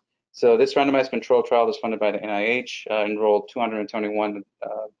 So this randomized control trial was funded by the NIH, enrolled 221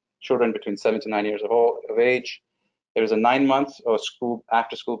 children between 7 to 9 years of age. It was a 9-month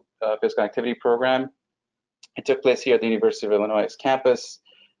after-school physical activity program. It took place here at the University of Illinois campus,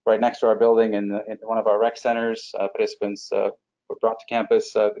 right next to our building in one of our rec centers. Participants were brought to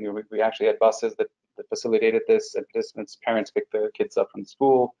campus. We actually had buses that facilitated this, and participants' parents picked their kids up from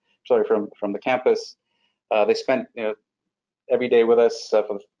school, from the campus. They spent every day with us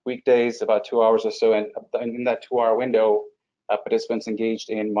for weekdays, about 2 hours or so, and in that 2-hour window, participants engaged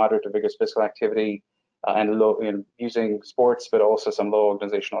in moderate to vigorous physical activity and using sports, but also some low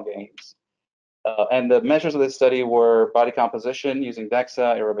organizational games. And the measures of this study were body composition using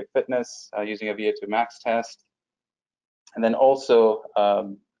DEXA, aerobic fitness using a VO2 max test, and then also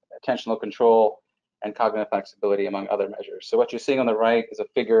attentional control and cognitive flexibility, among other measures. So what you're seeing on the right is a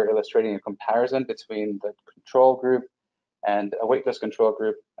figure illustrating a comparison between the control group and a weightless control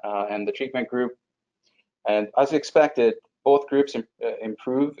group and the treatment group. And as expected, both groups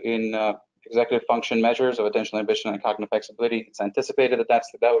improve in executive function measures of attentional inhibition and cognitive flexibility. It's anticipated that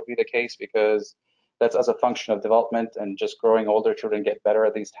that would be the case because that's as a function of development, and just growing older children get better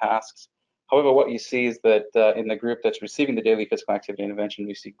at these tasks. However, what you see is that in the group that's receiving the daily physical activity intervention,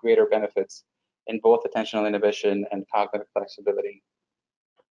 we see greater benefits in both attentional inhibition and cognitive flexibility.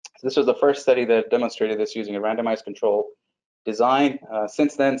 So this was the first study that demonstrated this using a randomized control design.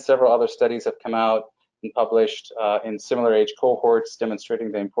 Since then, several other studies have come out and published in similar age cohorts,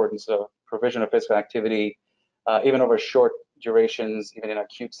 demonstrating the importance of provision of physical activity, even over short durations, even in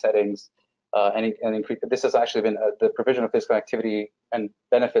acute settings, and increase. This has actually been the provision of physical activity and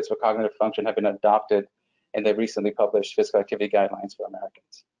benefits for cognitive function have been adopted in the recently published physical activity guidelines for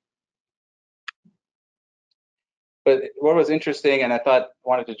Americans. But what was interesting, and I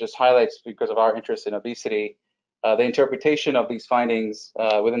wanted to just highlight because of our interest in obesity, the interpretation of these findings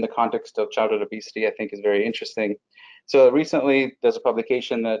within the context of childhood obesity, I think, is very interesting. So recently, there's a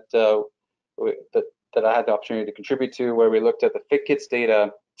publication that I had the opportunity to contribute to, where we looked at the FitKids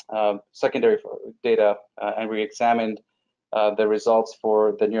data, secondary data, and we examined the results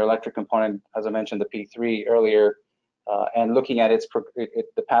for the neuroelectric component, as I mentioned, the P3 earlier, and looking at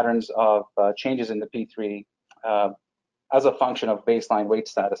the patterns of changes in the P3 as a function of baseline weight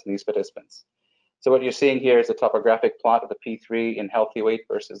status in these participants. So what you're seeing here is a topographic plot of the P3 in healthy weight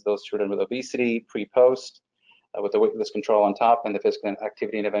versus those children with obesity pre-post, with the weightless control on top and the physical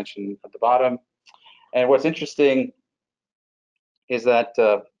activity intervention at the bottom. And what's interesting is that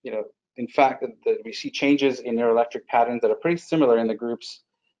in fact, we see changes in neuroelectric patterns that are pretty similar in the groups.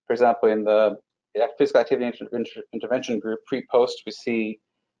 For example, in the physical activity intervention group, pre-post, we see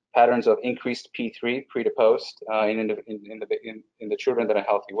patterns of increased P3 pre to post in the children that are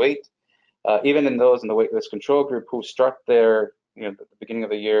healthy weight. Even in those in the weightless control group who start their, at the beginning of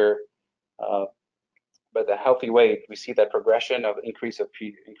the year, but the healthy weight, we see that progression of increase in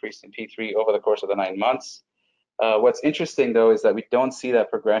P3 over the course of the 9 months. What's interesting though is that we don't see that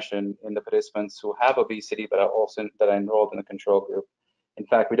progression in the participants who have obesity but are also enrolled in the control group. In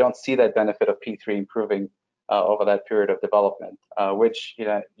fact, we don't see that benefit of P3 improving over that period of development, which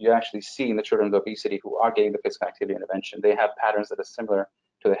you actually see in the children with obesity who are getting the physical activity intervention. They have patterns that are similar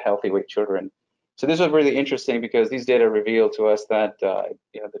to the healthy weight children. So this was really interesting because these data reveal to us that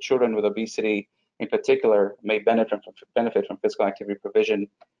the children with obesity in particular may benefit from physical activity provision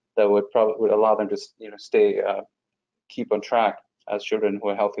that would allow them to keep on track as children who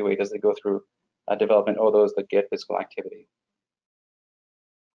are healthy weight as they go through development, or those that get physical activity.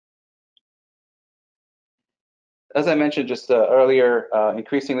 As I mentioned just earlier,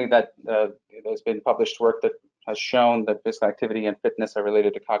 increasingly that there's been published work that has shown that physical activity and fitness are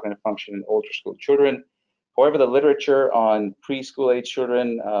related to cognitive function in older school children. However, the literature on preschool age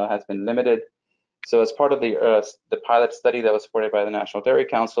children has been limited. So as part of the pilot study that was supported by the National Dairy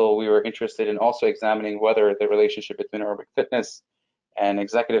Council, we were interested in also examining whether the relationship between aerobic fitness and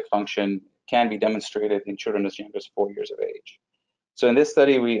executive function can be demonstrated in children as young as 4 years of age. So in this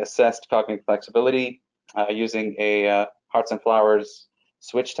study, we assessed cognitive flexibility using a Hearts and Flowers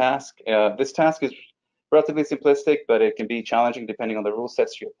switch task. This task is relatively simplistic, but it can be challenging depending on the rule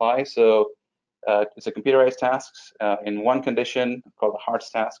sets you apply. So it's a computerized task. In one condition called the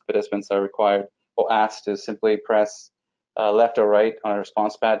Hearts task, participants are required or asked to simply press left or right on a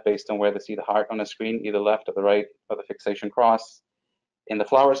response pad based on where they see the heart on the screen, either left or the right or the fixation cross. In the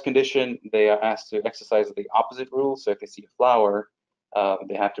flowers condition, they are asked to exercise the opposite rule. So if they see a flower,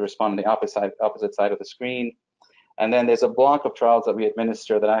 they have to respond on the opposite side of the screen. And then there's a block of trials that we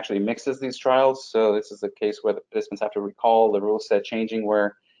administer that actually mixes these trials. So this is a case where the participants have to recall the rule set changing,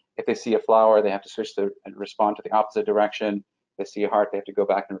 where if they see a flower, they have to switch and respond to the opposite direction. If they see a heart, they have to go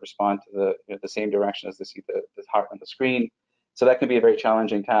back and respond to the same direction as they see the heart on the screen. So that can be a very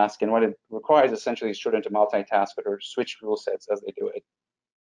challenging task. And what it requires essentially is children to multitask or switch rule sets as they do it.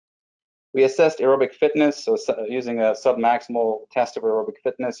 We assessed aerobic fitness, so using a submaximal test of aerobic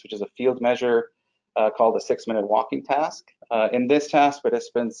fitness, which is a field measure called the 6-minute walking task. In this task,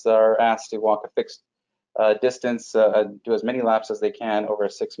 participants are asked to walk a fixed distance, do as many laps as they can over a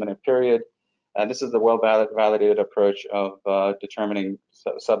 6-minute period. This is the well-validated approach of determining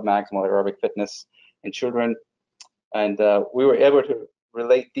submaximal aerobic fitness in children. And we were able to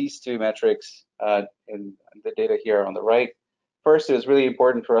relate these two metrics in the data here on the right. First, it was really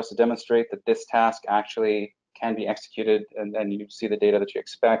important for us to demonstrate that this task actually can be executed, and then you see the data that you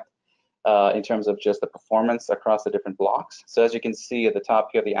expect in terms of just the performance across the different blocks. So as you can see at the top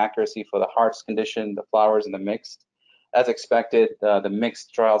here, the accuracy for the hearts condition, the flowers, and the mixed. As expected, the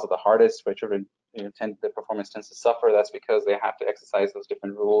mixed trials are the hardest, where children the performance tends to suffer. That's because they have to exercise those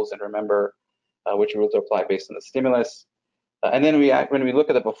different rules and remember which rules to apply based on the stimulus. And then when we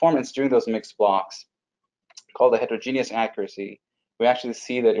look at the performance during those mixed blocks, called the heterogeneous accuracy, we actually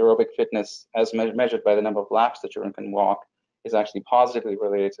see that aerobic fitness, as measured by the number of laps that children can walk, is actually positively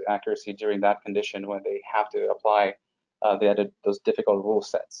related to accuracy during that condition when they have to apply those difficult rule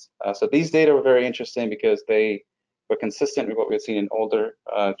sets. So these data were very interesting because they were consistent with what we've seen in older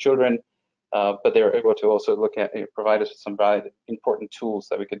children, but they were able to also provide us with some very important tools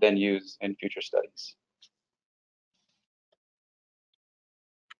that we could then use in future studies.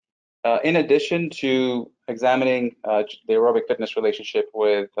 In addition to examining the aerobic fitness relationship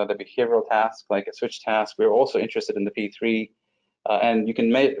with the behavioral task, like a switch task, we were also interested in the P3. And you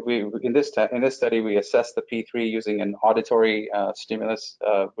can in this study, we assessed the P3 using an auditory stimulus,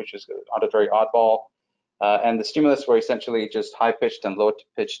 which is auditory oddball. And the stimulus were essentially just high-pitched and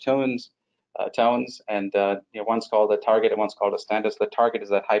low-pitched tones. And one's called a target and one's called a standard. So the target is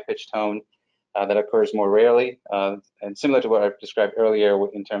that high-pitched tone that occurs more rarely, and similar to what I've described earlier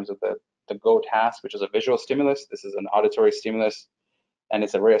in terms of the go task, which is a visual stimulus. This is an auditory stimulus, and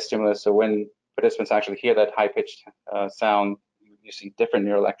it's a rare stimulus. So when participants actually hear that high-pitched sound, you see different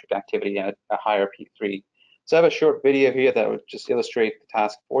neuroelectric activity at a higher P3. So I have a short video here that would just illustrate the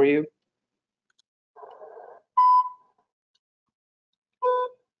task for you.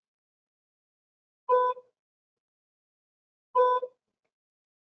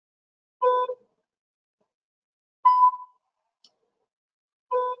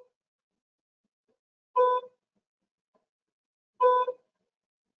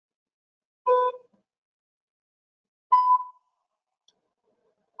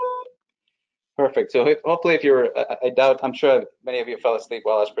 Perfect. So hopefully, if you're, I doubt, I'm sure many of you fell asleep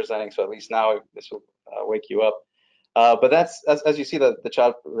while I was presenting, so at least now this will wake you up. But that's, as you see the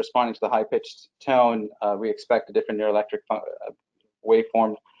child responding to the high-pitched tone, we expect a different neuroelectric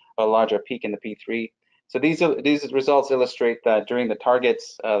waveform, a larger peak in the P3. So these results illustrate that during the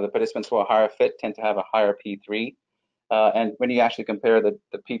targets, the participants who are higher fit tend to have a higher P3. And when you actually compare the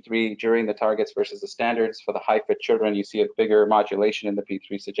P3 during the targets versus the standards for the high fit children, you see a bigger modulation in the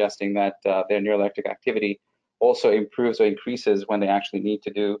P3, suggesting that their neuroelectric activity also improves or increases when they actually need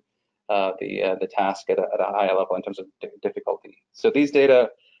to do the task at a higher level in terms of difficulty. So these data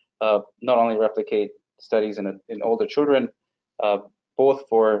not only replicate studies in older children, both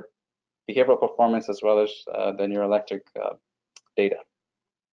for behavioral performance as well as the neuroelectric data.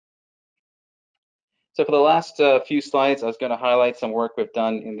 So for the last few slides, I was going to highlight some work we've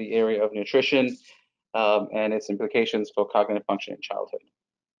done in the area of nutrition and its implications for cognitive function in childhood.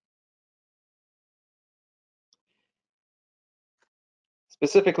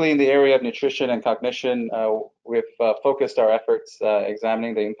 Specifically in the area of nutrition and cognition, we've focused our efforts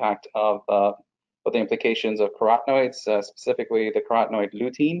examining the impact of the implications of carotenoids, specifically the carotenoid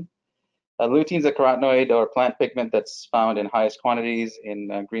lutein. Lutein is a carotenoid or plant pigment that's found in highest quantities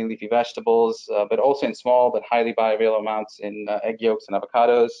in green leafy vegetables, but also in small but highly bioavailable amounts in egg yolks and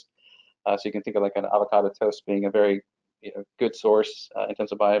avocados. So you can think of like an avocado toast being a very good source in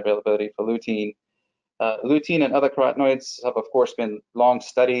terms of bioavailability for lutein. Lutein and other carotenoids have, of course, been long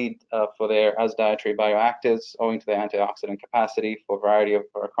studied for their as dietary bioactives, owing to their antioxidant capacity for a variety of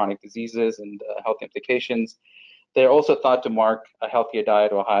chronic diseases and health implications. They're also thought to mark a healthier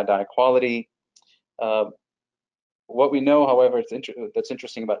diet or higher diet quality. What we know, however, that's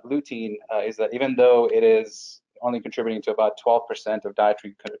interesting about lutein is that even though it is only contributing to about 12% of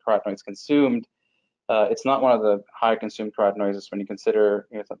dietary carotenoids consumed, it's not one of the higher consumed carotenoids when you consider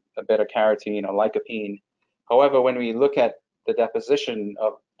a beta-carotene or lycopene. However, when we look at the deposition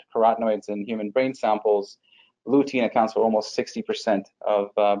of carotenoids in human brain samples, lutein accounts for almost 60%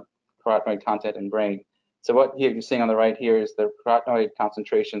 of carotenoid content in brain. So what you're seeing on the right here is the carotenoid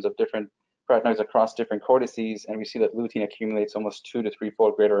concentrations of different carotenoids across different cortices, and we see that lutein accumulates almost 2 to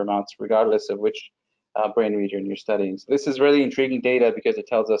 3-fold greater amounts, regardless of which brain region you're studying. So this is really intriguing data because it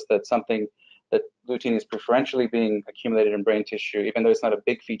tells us that that lutein is preferentially being accumulated in brain tissue, even though it's not a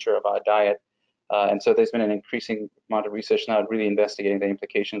big feature of our diet. And so there's been an increasing amount of research now really investigating the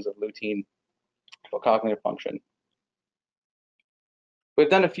implications of lutein for cognitive function. We've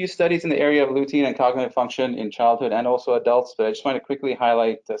done a few studies in the area of lutein and cognitive function in childhood and also adults, but I just want to quickly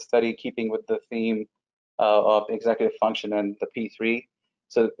highlight a study keeping with the theme of executive function and the P3.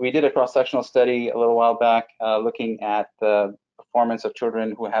 So we did a cross-sectional study a little while back looking at the performance of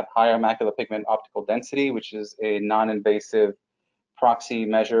children who have higher macular pigment optical density, which is a non-invasive proxy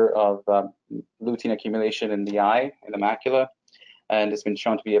measure of lutein accumulation in the eye, in the macula. And it's been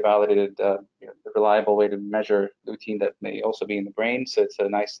shown to be a validated, reliable way to measure lutein that may also be in the brain. So it's a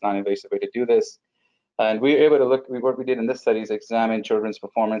nice non-invasive way to do this. And we were able to look, what we did in this study is examine children's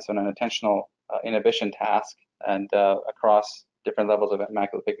performance on an attentional inhibition task and across different levels of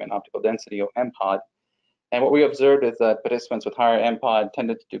macular pigment optical density, or MPOD. And what we observed is that participants with higher MPOD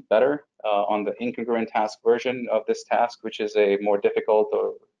tended to do better on the incongruent task version of this task, which is a more difficult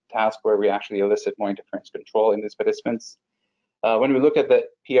task where we actually elicit more interference control in these participants. When we look at the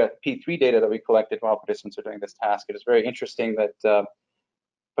P3 data that we collected while participants are doing this task, it is very interesting that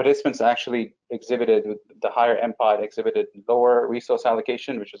participants actually exhibited, the higher MPOD exhibited lower resource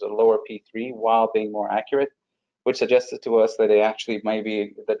allocation, which is a lower P3, while being more accurate, which suggests to us that it actually might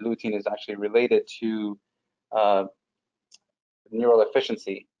be that lutein is actually related to neural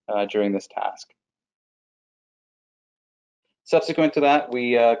efficiency during this task. Subsequent to that,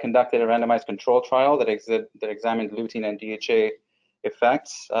 we conducted a randomized control trial that examined lutein and DHA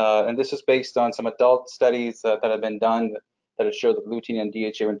effects. And this is based on some adult studies that have been done that have showed that lutein and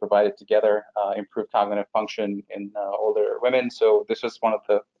DHA, when provided together, improve cognitive function in older women. So this was one of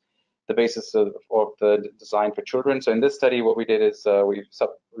the basis of the design for children. So in this study, what we did is we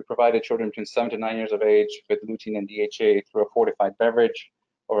provided children between 7 to 9 years of age with lutein and DHA through a fortified beverage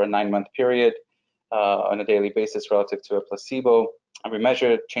over a 9-month period on a daily basis relative to a placebo. And we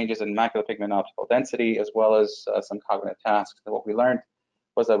measured changes in macular pigment optical density as well as some cognitive tasks. And what we learned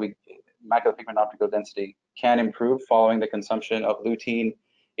was that macular pigment optical density can improve following the consumption of lutein,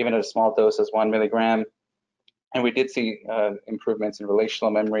 even at a small dose as 1 milligram. And we did see improvements in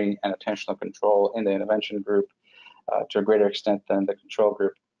relational memory and attentional control in the intervention group to a greater extent than the control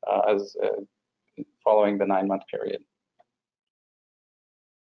group following the 9-month period.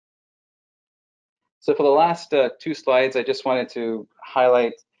 So for the last 2 slides, I just wanted to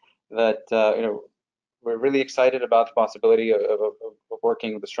highlight that we're really excited about the possibility of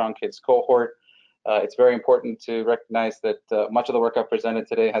working with the Strong Kids cohort. It's very important to recognize that much of the work I've presented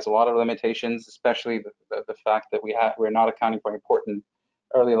today has a lot of limitations, especially the fact that we're not accounting for important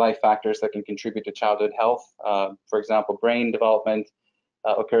early life factors that can contribute to childhood health. For example, brain development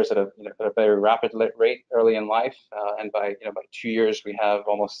occurs at a very rapid rate early in life, and by 2 years we have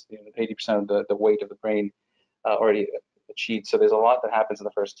almost 80% of the weight of the brain already achieved. So there's a lot that happens in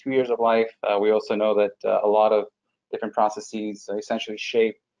the first 2 years of life. We also know that a lot of different processes essentially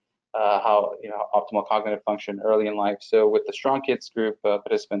shape how optimal cognitive function early in life. So with the Strong Kids group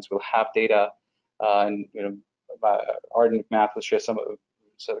participants, we'll have data, and Arden McMath will share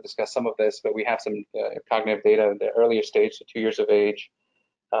discuss some of this, but we have some cognitive data in the earlier stage, so 2 years of age.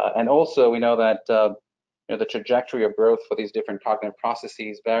 And also we know that the trajectory of growth for these different cognitive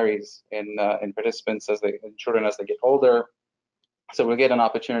processes varies in participants in children as they get older. So we'll get an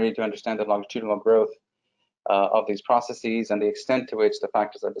opportunity to understand the longitudinal growth of these processes and the extent to which the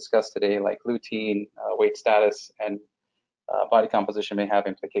factors I've discussed today, like lutein, weight status, and body composition, may have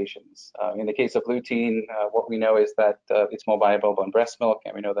implications. In the case of lutein, what we know is that it's more bioavailable in breast milk,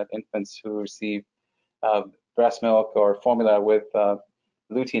 and we know that infants who receive breast milk or formula with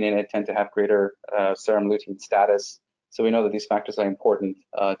lutein in it tend to have greater serum lutein status. So we know that these factors are important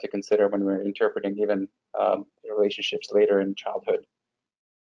to consider when we're interpreting even relationships later in childhood.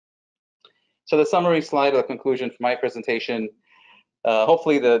 So the summary slide or the conclusion for my presentation,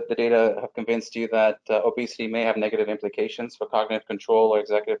 hopefully the data have convinced you that obesity may have negative implications for cognitive control or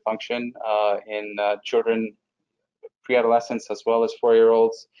executive function in children, pre-adolescents, as well as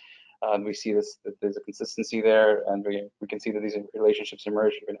 4-year-olds. We see that there's a consistency there, and we can see that these relationships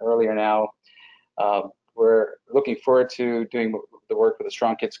emerge even earlier now. We're looking forward to doing the work with the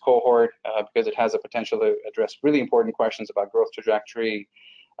Strong Kids cohort because it has a potential to address really important questions about growth trajectory,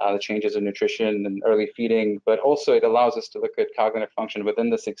 the changes in nutrition and early feeding, but also it allows us to look at cognitive function within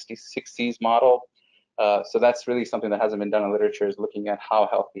the 6Cs model. So that's really something that hasn't been done in literature, is looking at how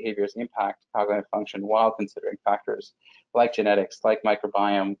health behaviors impact cognitive function while considering factors like genetics, like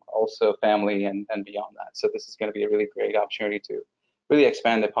microbiome, also family, and beyond that. So this is going to be a really great opportunity to really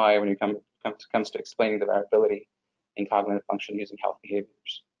expand the pie when it comes to explaining the variability in cognitive function using health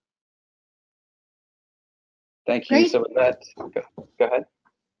behaviors. Thank you. Great. So with that, go ahead.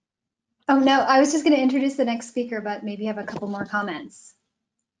 Oh, no, I was just going to introduce the next speaker, but maybe you have a couple more comments.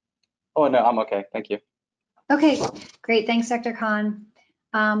 Oh, no, I'm okay. Thank you. Okay, great. Thanks, Dr. Khan.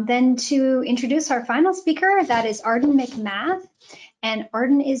 Then to introduce our final speaker, that is Arden McMath. And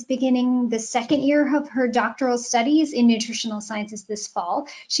Arden is beginning the second year of her doctoral studies in nutritional sciences this fall.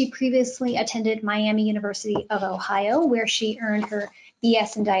 She previously attended Miami University of Ohio, where she earned her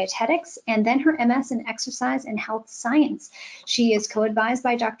BS in dietetics and then her MS in exercise and health science. She is co-advised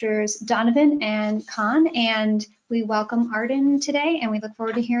by Drs. Donovan and Khan, and we welcome Arden today, and we look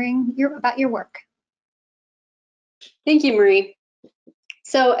forward to hearing about your work. Thank you, Marie.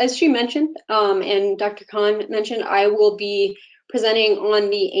 So as she mentioned, and Dr. Khan mentioned, I will be presenting on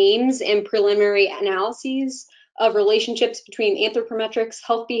the aims and preliminary analyses of relationships between anthropometrics,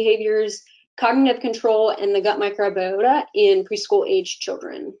 health behaviors, cognitive control, and the gut microbiota in preschool age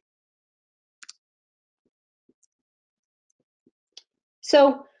children.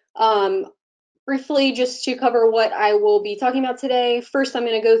 So briefly, just to cover what I will be talking about today, first I'm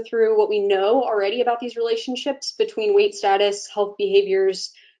going to go through what we know already about these relationships between weight status, health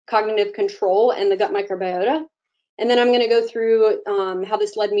behaviors, cognitive control, and the gut microbiota. And then I'm going to go through how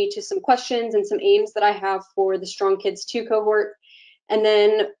this led me to some questions and some aims that I have for the Strong Kids 2 cohort. And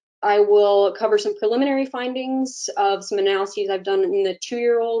then I will cover some preliminary findings of some analyses I've done in the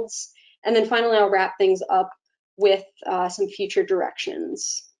 2-year-olds. And then finally, I'll wrap things up with some future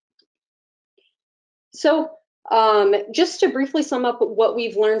directions. So just to briefly sum up what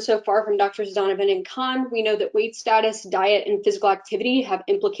we've learned so far from Drs. Donovan and Khan, we know that weight status, diet, and physical activity have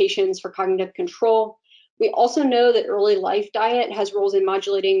implications for cognitive control. We also know that early life diet has roles in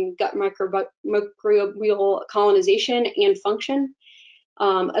modulating gut microbial colonization and function.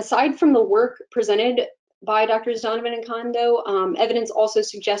 Aside from the work presented by Drs. Donovan and Khan, though, evidence also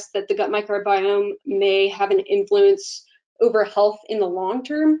suggests that the gut microbiome may have an influence over health in the long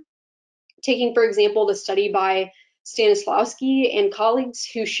term. Taking, for example, the study by Stanislawski and colleagues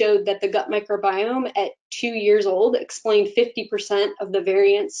who showed that the gut microbiome at 2 years old explained 50% of the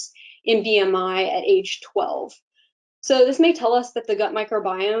variance in BMI at age 12. So this may tell us that the gut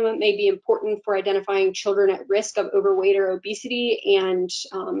microbiome may be important for identifying children at risk of overweight or obesity and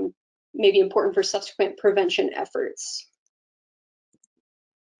may be important for subsequent prevention efforts.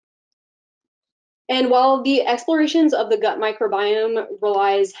 And while the explorations of the gut microbiome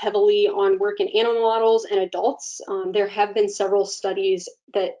relies heavily on work in animal models and adults, there have been several studies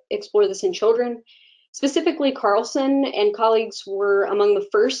that explore this in children. Specifically, Carlson and colleagues were among the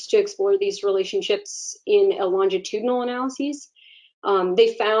first to explore these relationships in a longitudinal analyses.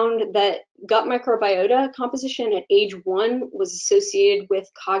 They found that gut microbiota composition at age 1 was associated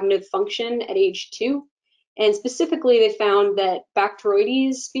with cognitive function at age 2. And specifically, they found that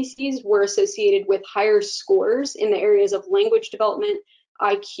Bacteroides species were associated with higher scores in the areas of language development,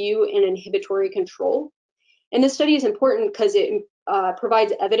 IQ, and inhibitory control. And this study is important because it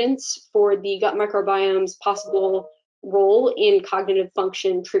provides evidence for the gut microbiome's possible role in cognitive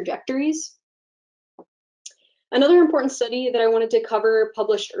function trajectories. Another important study that I wanted to cover,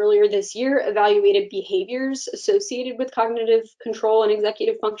 published earlier this year, evaluated behaviors associated with cognitive control and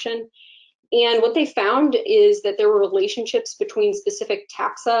executive function. And what they found is that there were relationships between specific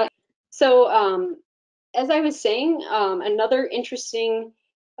taxa. So as I was saying, another interesting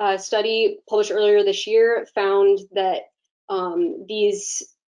study published earlier this year found that these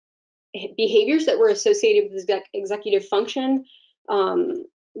behaviors that were associated with executive function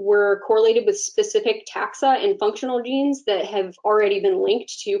were correlated with specific taxa and functional genes that have already been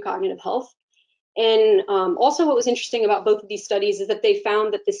linked to cognitive health. And also what was interesting about both of these studies is that they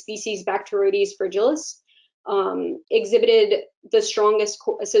found that the species Bacteroides fragilis exhibited the strongest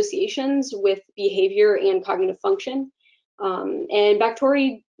associations with behavior and cognitive function. And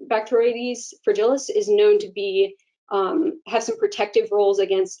Bacteroides fragilis is known to be have some protective roles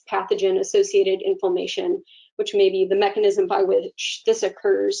against pathogen-associated inflammation, which may be the mechanism by which this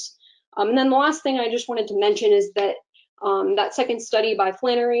occurs. And then the last thing I just wanted to mention is that that second study by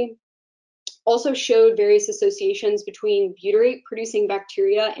Flannery also showed various associations between butyrate-producing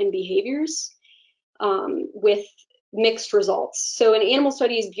bacteria and behaviors with mixed results. So in animal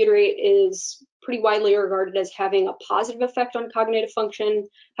studies, butyrate is pretty widely regarded as having a positive effect on cognitive function.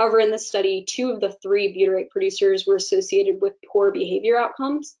 However, in this study, 2 of the 3 butyrate producers were associated with poor behavior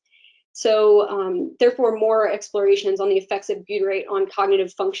outcomes. So therefore, more explorations on the effects of butyrate on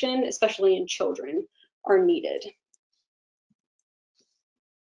cognitive function, especially in children, are needed.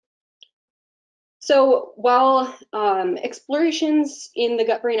 So while explorations in the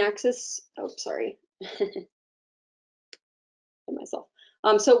gut-brain axis, myself.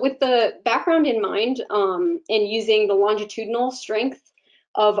 So with the background in mind and using the longitudinal strength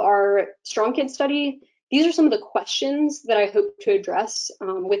of our Strong Kids study, these are some of the questions that I hope to address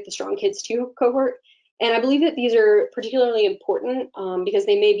with the Strong Kids 2 cohort. And I believe that these are particularly important because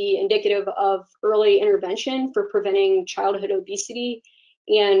they may be indicative of early intervention for preventing childhood obesity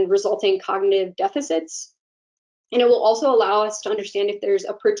and resulting cognitive deficits. And it will also allow us to understand if there's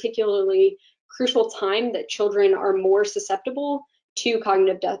a particularly crucial time that children are more susceptible to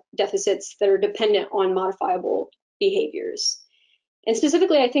cognitive deficits that are dependent on modifiable behaviors. And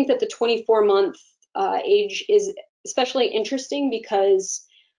specifically, I think that the 24-month age is especially interesting because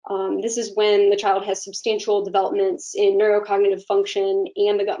this is when the child has substantial developments in neurocognitive function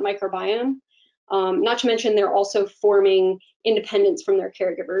and the gut microbiome. Not to mention, they're also forming independence from their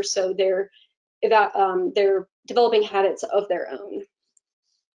caregivers, so they're developing habits of their own.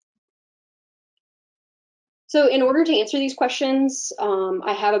 So in order to answer these questions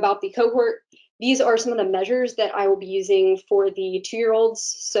I have about the cohort, these are some of the measures that I will be using for the 2-year-olds.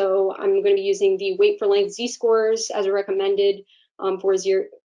 So I'm going to be using the weight for length Z-scores as recommended for 0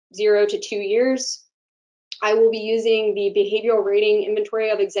 to 2 years. I will be using the behavioral rating inventory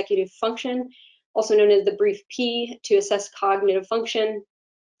of executive function, also known as the brief P, to assess cognitive function.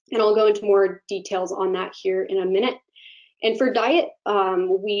 And I'll go into more details on that here in a minute. And for diet,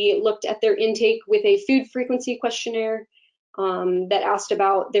 we looked at their intake with a food frequency questionnaire that asked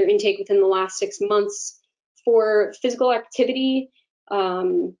about their intake within the last 6 months. For physical activity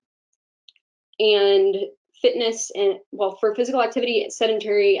and fitness, and well, for physical activity and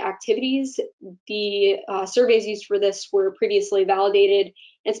sedentary activities, the surveys used for this were previously validated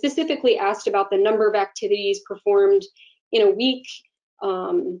and specifically asked about the number of activities performed in a week.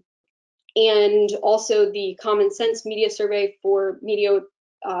 And also the Common Sense Media Survey for media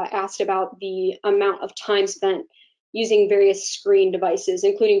asked about the amount of time spent using various screen devices,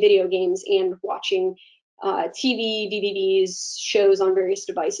 including video games and watching TV, DVDs, shows on various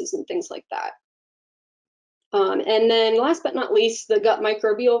devices and things like that. And then last but not least, the gut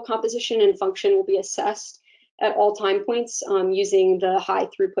microbial composition and function will be assessed at all time points using the high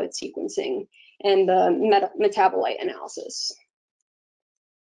throughput sequencing and the metabolite analysis.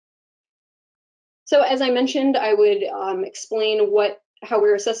 So as I mentioned, I would explain how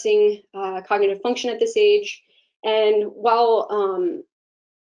we're assessing cognitive function at this age. And while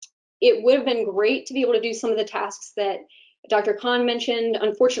it would have been great to be able to do some of the tasks that Dr. Khan mentioned.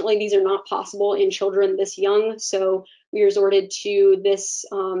 Unfortunately, these are not possible in children this young, so we resorted to this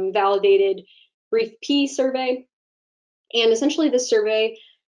validated brief P survey. And essentially this survey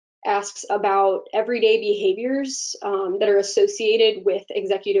asks about everyday behaviors that are associated with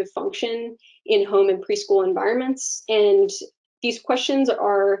executive function in home and preschool environments. And these questions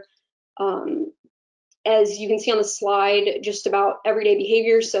are, as you can see on the slide, just about everyday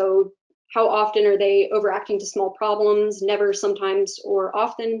behavior. So how often are they overacting to small problems? Never, sometimes, or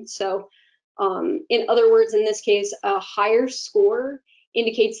often. So in other words, in this case, a higher score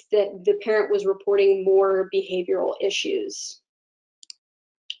indicates that the parent was reporting more behavioral issues.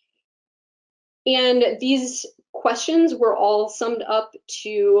 And these questions were all summed up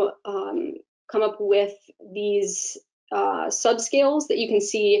to come up with these subscales that you can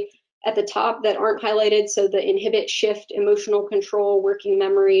see at the top that aren't highlighted. So the inhibit, shift, emotional control, working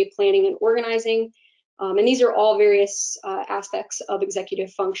memory, planning, and organizing. And these are all various aspects of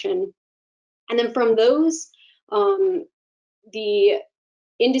executive function. And then from those, the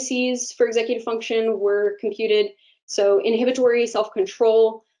indices for executive function were computed. So inhibitory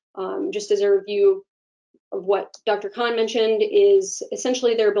self-control, just as a review of what Dr. Khan mentioned, is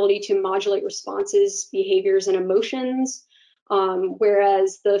essentially their ability to modulate responses, behaviors, and emotions,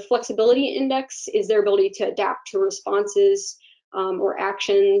 whereas the flexibility index is their ability to adapt to responses or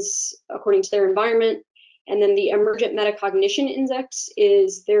actions according to their environment. And then the emergent metacognition index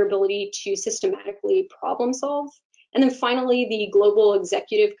is their ability to systematically problem solve. And then finally, the global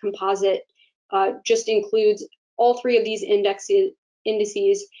executive composite just includes all three of these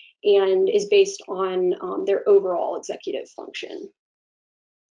indices and is based on their overall executive function.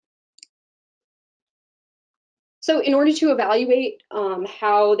 So in order to evaluate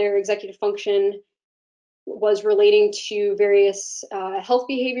how their executive function was relating to various health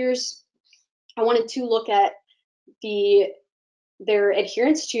behaviors, I wanted to look at their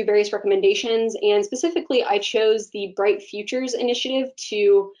adherence to various recommendations, and specifically I chose the Bright Futures initiative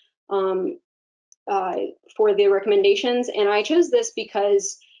to for the recommendations, and I chose this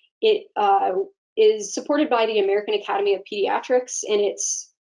because it is supported by the American Academy of Pediatrics, and it's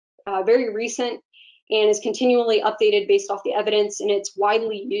very recent and is continually updated based off the evidence, and it's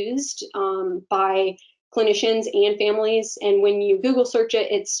widely used by clinicians and families. And when you Google search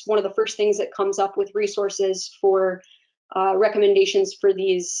it, it's one of the first things that comes up with resources for recommendations for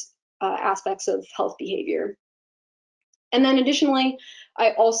these aspects of health behavior. And then additionally,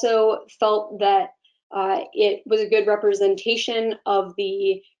 I also felt that it was a good representation of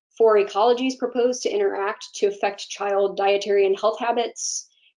the 4 ecologies proposed to interact to affect child dietary and health habits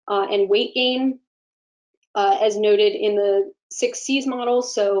and weight gain, as noted in the 6 C's model.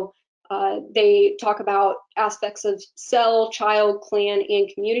 So they talk about aspects of cell, child, clan, and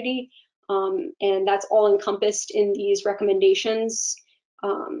community, and that's all encompassed in these recommendations.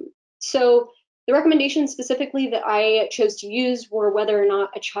 So the recommendations specifically that I chose to use were whether or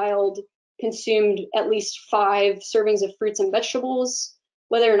not a child consumed at least 5 servings of fruits and vegetables,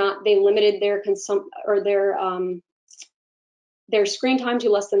 whether or not they limited their their screen time to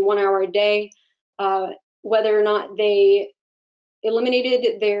less than 1 hour a day, whether or not they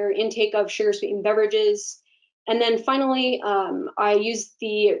eliminated their intake of sugar-sweetened beverages. And then finally, I used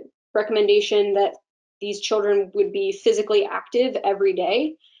the recommendation that these children would be physically active every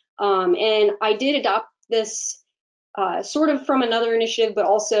day. And I did adopt this sort of from another initiative, but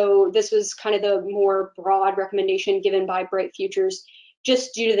also this was kind of the more broad recommendation given by Bright Futures,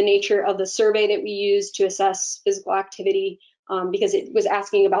 just due to the nature of the survey that we used to assess physical activity, because it was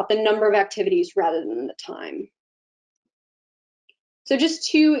asking about the number of activities rather than the time. So just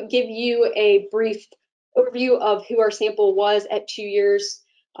to give you a brief overview of who our sample was at 2 years,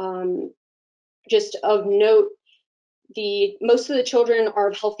 just of note, most of the children are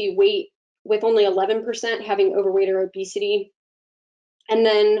of healthy weight, with only 11% having overweight or obesity. And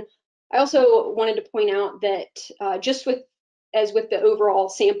then I also wanted to point out that just as with the overall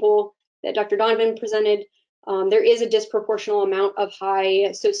sample that Dr. Donovan presented, there is a disproportional amount of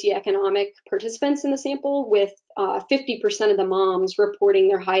high socioeconomic participants in the sample, with 50% of the moms reporting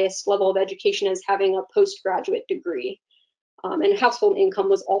their highest level of education as having a postgraduate degree. And household income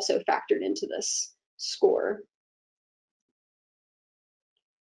was also factored into this score.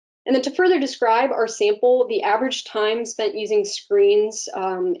 And then to further describe our sample, the average time spent using screens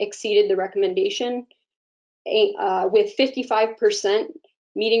exceeded the recommendation, with 55%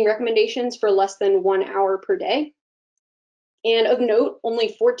 meeting recommendations for less than 1 hour per day. And of note,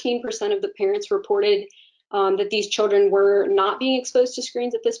 only 14% of the parents reported that these children were not being exposed to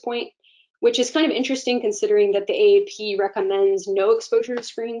screens at this point, which is kind of interesting considering that the AAP recommends no exposure to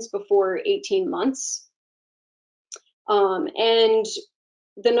screens before 18 months. And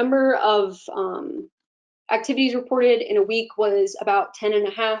the number of activities reported in a week was about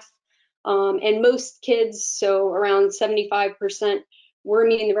 10.5. And most kids, so around 75%, were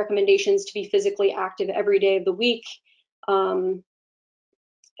meeting the recommendations to be physically active every day of the week.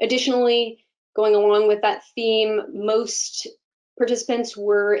 Additionally, going along with that theme, most participants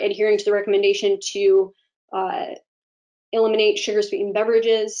were adhering to the recommendation to eliminate sugar-sweetened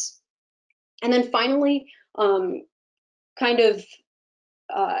beverages. And then finally, kind of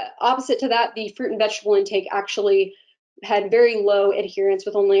opposite to that, the fruit and vegetable intake actually had very low adherence,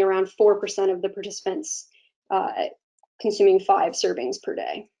 with only around 4% of the participants consuming 5 servings per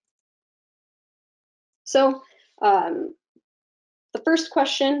day. So the first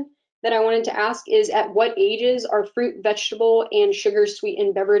question that I wanted to ask is, at what ages are fruit, vegetable, and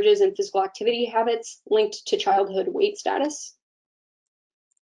sugar-sweetened beverages and physical activity habits linked to childhood weight status?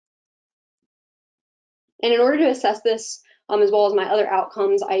 And in order to assess this, as well as my other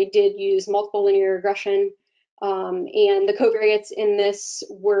outcomes, I did use multiple linear regression, and the covariates in this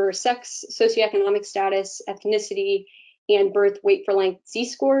were sex, socioeconomic status, ethnicity, and birth weight for length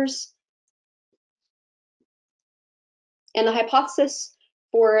z-scores. And the hypothesis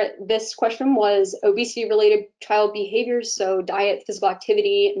for this question was obesity-related child behaviors, so diet, physical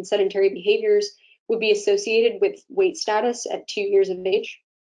activity, and sedentary behaviors would be associated with weight status at 2 years of age.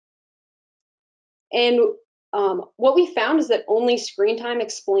 And what we found is that only screen time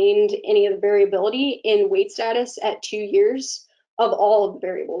explained any of the variability in weight status at 2 years of all of the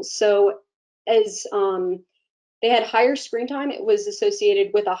variables. So as they had higher screen time, it was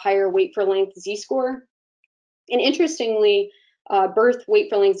associated with a higher weight for length z-score. And interestingly, birth weight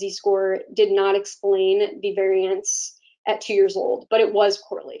for length z-score did not explain the variance at 2 years old, but it was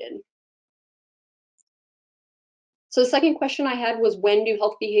correlated. So the second question I had was, when do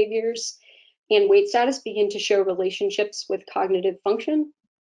health behaviors and weight status begin to show relationships with cognitive function?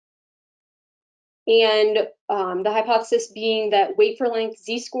 And the hypothesis being that weight for length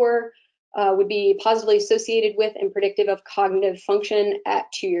z-score would be positively associated with and predictive of cognitive function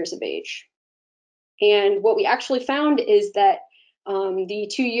at 2 years of age. And what we actually found is that the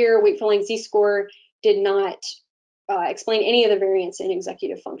 2-year weight for length z-score did not explain any of the variance in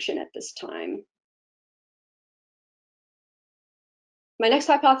executive function at this time. My next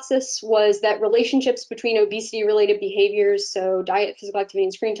hypothesis was that relationships between obesity-related behaviors, so diet, physical activity,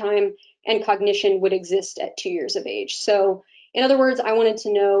 and screen time, and cognition would exist at 2 years of age. So in other words, I wanted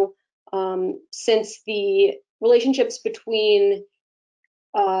to know, since the relationships between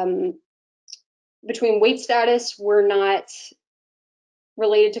weight status were not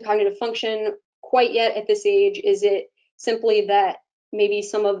related to cognitive function quite yet at this age, is it simply that maybe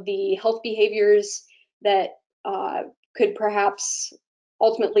some of the health behaviors that could perhaps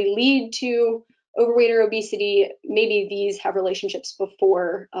ultimately lead to overweight or obesity, maybe these have relationships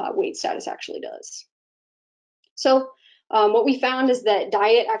before weight status actually does? So what we found is that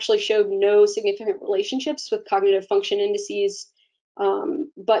diet actually showed no significant relationships with cognitive function indices,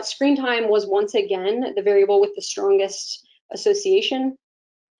 but screen time was once again the variable with the strongest association.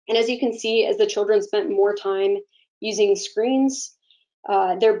 And as you can see, as the children spent more time using screens,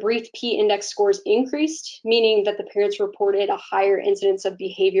 their brief p-index scores increased, meaning that the parents reported a higher incidence of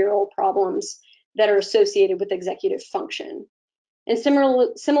behavioral problems that are associated with executive function. And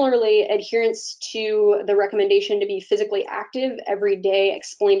similarly, adherence to the recommendation to be physically active every day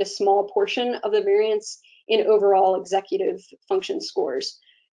explained a small portion of the variance in overall executive function scores,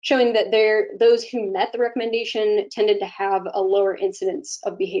 showing that those who met the recommendation tended to have a lower incidence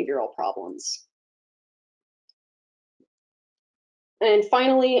of behavioral problems. And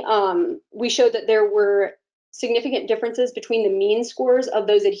finally, we showed that there were significant differences between the mean scores of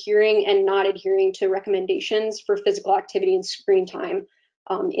those adhering and not adhering to recommendations for physical activity and screen time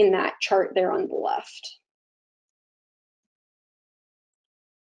in that chart there on the left.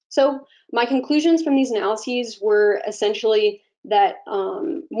 So my conclusions from these analyses were essentially that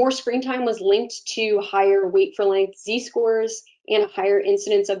more screen time was linked to higher weight for length z-scores and a higher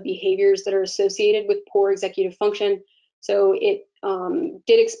incidence of behaviors that are associated with poor executive function. So it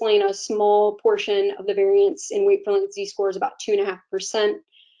did explain a small portion of the variance in weight for length z-scores, about 2.5%.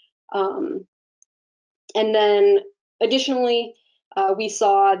 And then additionally, we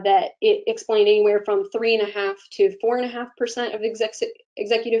saw that it explained anywhere from 3.5 to 4.5% of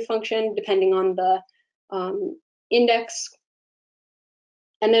executive function, depending on the index.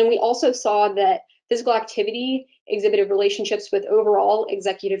 And then we also saw that physical activity exhibited relationships with overall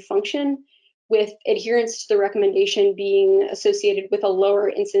executive function, with adherence to the recommendation being associated with a lower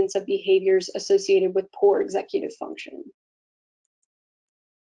incidence of behaviors associated with poor executive function.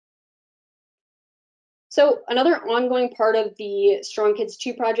 So another ongoing part of the Strong Kids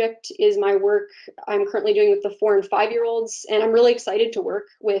 2 project is my work I'm currently doing with the 4- and 5-year-olds, and I'm really excited to work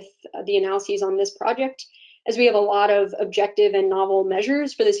with the analyses on this project, as we have a lot of objective and novel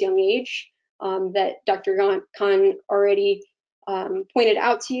measures for this young age that Dr. Khan already pointed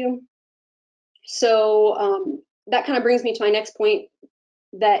out to you. So that kind of brings me to my next point,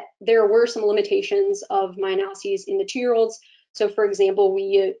 that there were some limitations of my analyses in the 2-year-olds. So for example,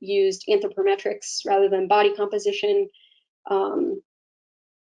 we used anthropometrics rather than body composition,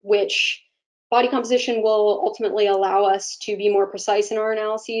 which body composition will ultimately allow us to be more precise in our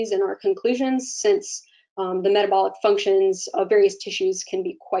analyses and our conclusions, since the metabolic functions of various tissues can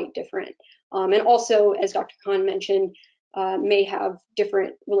be quite different. And also, as Dr. Khan mentioned, may have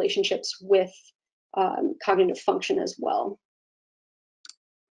different relationships with cognitive function as well.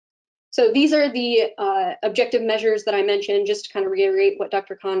 So these are the objective measures that I mentioned. Just to kind of reiterate what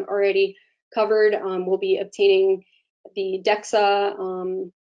Dr. Khan already covered, we'll be obtaining the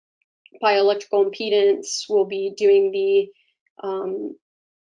DEXA, bioelectrical impedance, we'll be doing the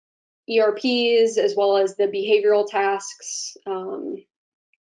ERPs, as well as the behavioral tasks, and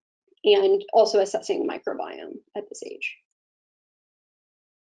also assessing the microbiome at this age.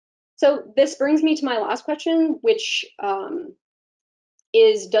 So this brings me to my last question, which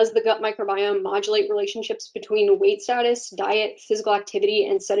is, does the gut microbiome modulate relationships between weight status, diet, physical activity,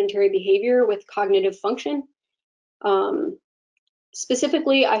 and sedentary behavior with cognitive function?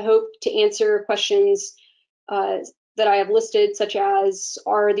 Specifically, I hope to answer questions that I have listed, such as,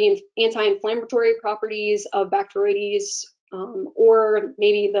 are the anti-inflammatory properties of Bacteroides, or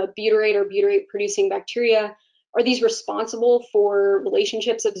maybe the butyrate or butyrate producing bacteria, are these responsible for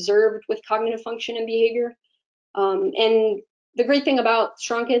relationships observed with cognitive function and behavior? And the great thing about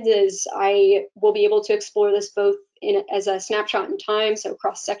Strong Kids is I will be able to explore this both as a snapshot in time, so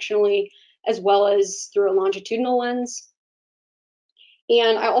cross-sectionally, as well as through a longitudinal lens.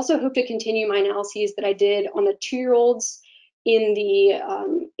 And I also hope to continue my analyses that I did on the 2-year-olds in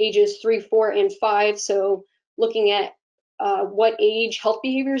the ages 3, 4, and 5. So looking at what age health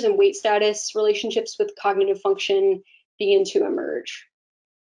behaviors and weight status relationships with cognitive function begin to emerge.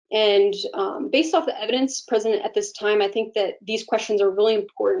 And based off the evidence present at this time, I think that these questions are really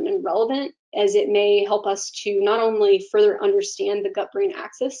important and relevant, as it may help us to not only further understand the gut-brain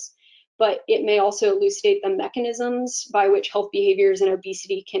axis, but it may also elucidate the mechanisms by which health behaviors and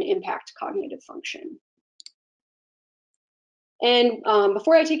obesity can impact cognitive function. And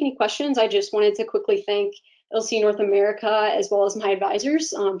before I take any questions, I just wanted to quickly thank LC North America, as well as my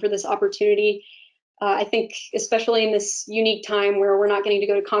advisors, for this opportunity. I think especially in this unique time where we're not getting to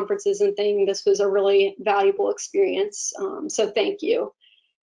go to conferences and things, this was a really valuable experience. So thank you.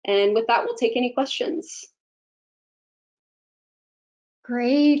 And with that, we'll take any questions.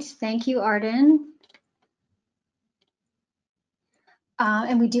 Great, thank you, Arden.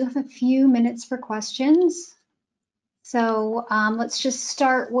 And we do have a few minutes for questions. So let's just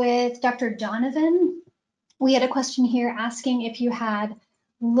start with Dr. Donovan. We had a question here asking if you had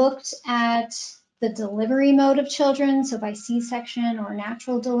looked at the delivery mode of children, so by C-section or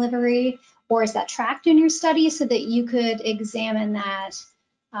natural delivery, or is that tracked in your study so that you could examine that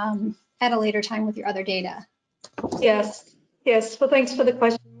at a later time with your other data? Yes. Well, thanks for the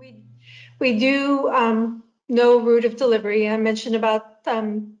question. We do know route of delivery. I mentioned about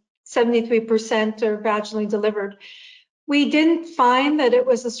 73% are vaginally delivered. We didn't find that it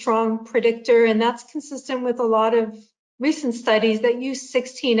was a strong predictor, and that's consistent with a lot of recent studies that use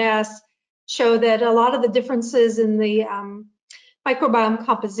 16S show that a lot of the differences in the microbiome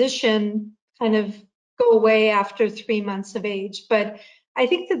composition kind of go away after 3 months of age. But I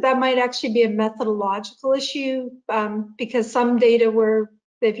think that that might actually be a methodological issue because some data where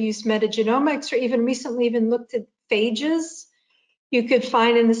they've used metagenomics or even recently even looked at phages, you could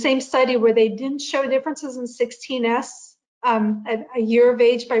find in the same study where they didn't show differences in 16S at a year of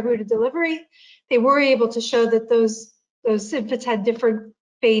age by route of delivery, they were able to show that those infants had different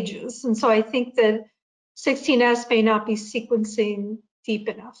phages. And so I think that 16S may not be sequencing deep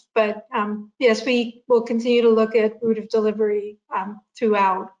enough. But yes, we will continue to look at route of delivery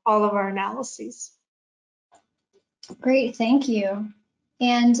throughout all of our analyses. Great, thank you.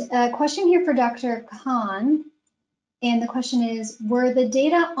 And a question here for Dr. Khan. And the question is, were the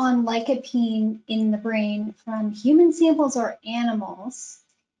data on lycopene in the brain from human samples or animals?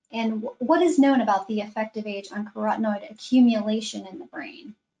 And what is known about the effective age on carotenoid accumulation in the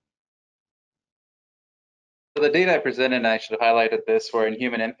brain? So the data I presented, and I should have highlighted this, were in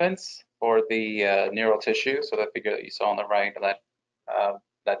human infants. for the neural tissue. So that figure that you saw on the right of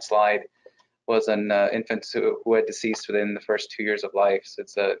that slide was an infant who had deceased within the first 2 years of life. So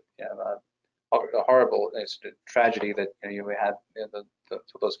it's a horrible tragedy that you had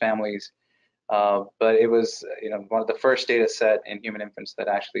for those families. But it was one of the first data set in human infants that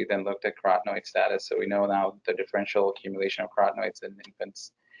actually then looked at carotenoid status. So we know now the differential accumulation of carotenoids in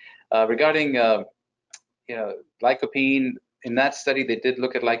infants. Regarding lycopene, in that study they did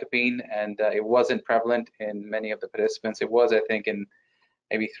look at lycopene, and it wasn't prevalent in many of the participants. It was, I think, in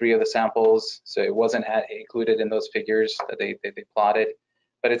maybe 3 of the samples, so it wasn't included in those figures that they plotted.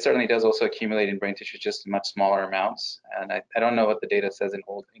 But it certainly does also accumulate in brain tissue, just in much smaller amounts. And I don't know what the data says in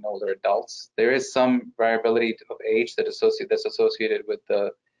older adults. There is some variability of age that's associated with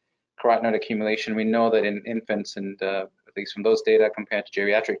the carotenoid accumulation. We know that in infants, and at least from those data compared to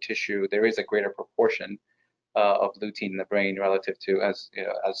geriatric tissue, there is a greater proportion of lutein in the brain relative to as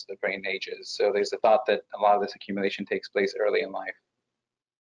the brain ages. So there's a thought that a lot of this accumulation takes place early in life.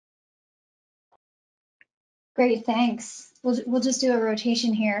 Great, thanks. We'll just do a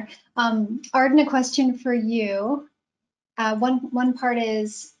rotation here. Arden, a question for you. One part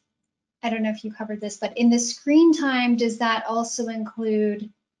is, I don't know if you covered this, but in the screen time, does that also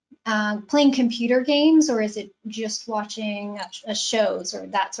include playing computer games, or is it just watching shows or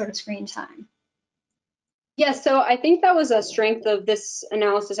that sort of screen time? Yes, so I think that was a strength of this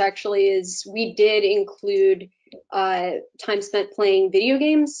analysis actually, is we did include time spent playing video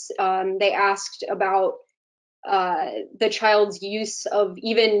games. They asked about the child's use of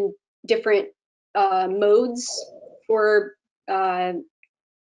even different modes for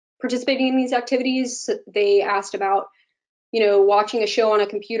participating in these activities. They asked about, watching a show on a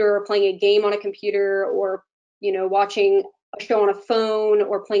computer or playing a game on a computer, or, watching a show on a phone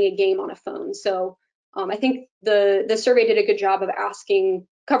or playing a game on a phone. So I think the survey did a good job of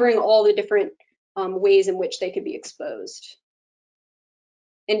covering all the different ways in which they could be exposed,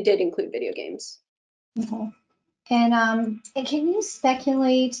 and did include video games. Okay. And can you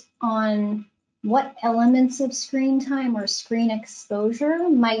speculate on what elements of screen time or screen exposure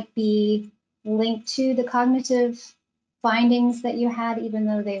might be linked to the cognitive findings that you had, even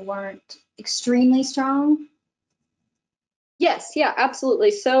though they weren't extremely strong? Yes, yeah,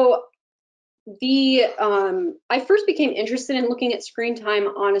 absolutely. So I first became interested in looking at screen time,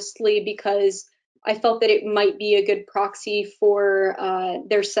 honestly, because I felt that it might be a good proxy for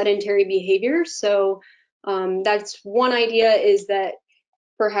their sedentary behavior. So that's one idea, is that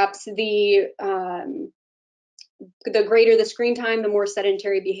perhaps the greater the screen time, the more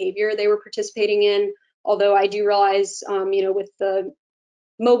sedentary behavior they were participating in. Although I do realize, with the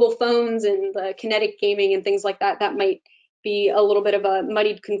mobile phones and the kinetic gaming and things like that, that might be a little bit of a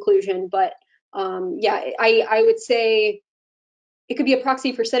muddied conclusion. But yeah, I would say it could be a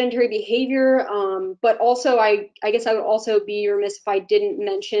proxy for sedentary behavior. But also, I guess I would also be remiss if I didn't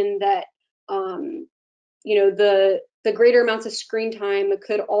mention that, the greater amounts of screen time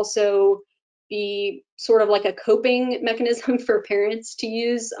could also be sort of like a coping mechanism for parents to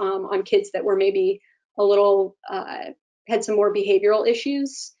use on kids that were maybe a little had some more behavioral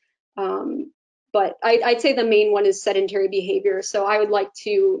issues. But I'd say the main one is sedentary behavior. So I would like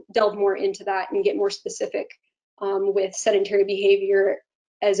to delve more into that and get more specific with sedentary behavior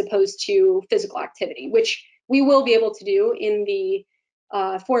as opposed to physical activity, which we will be able to do in the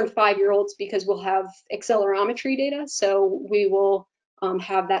 4 and 5-year-olds, because we'll have accelerometry data. So we will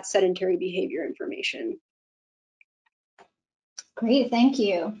have that sedentary behavior information. Great, thank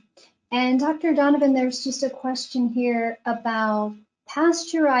you. And Dr. Donovan, there's just a question here about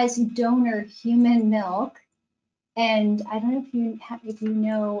pasteurized donor human milk. And I don't know if you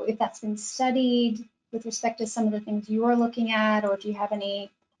know if that's been studied with respect to some of the things you're looking at, or if you have any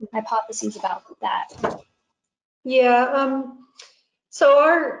hypotheses about that. Yeah,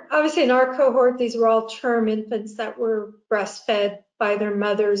 so obviously in our cohort, these were all term infants that were breastfed by their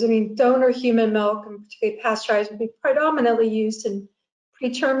mothers. I mean, donor human milk, and particularly pasteurized, would be predominantly used in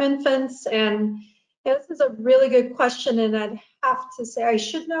preterm infants. And this is a really good question, and I'd have to say I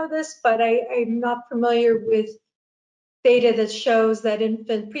should know this, but I'm not familiar with data that shows that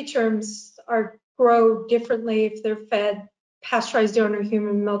infant preterms grow differently if they're fed pasteurized donor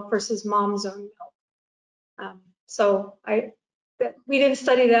human milk versus mom's own milk. So we didn't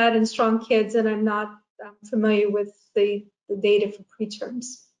study that in strong kids, and I'm not familiar with the data for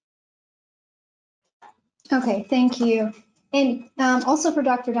preterms. Okay, thank you. And also for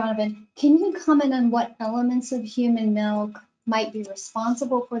Dr. Donovan, can you comment on what elements of human milk might be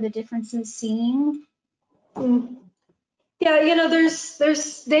responsible for the differences seen? Yeah,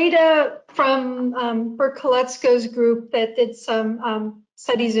 there's data from Bert Koletzko's group that did some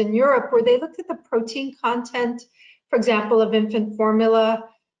studies in Europe where they looked at the protein content, for example, of infant formula.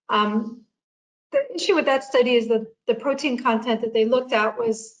 The issue with that study is that the protein content that they looked at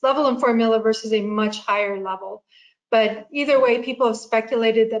was level in formula versus a much higher level. But either way, people have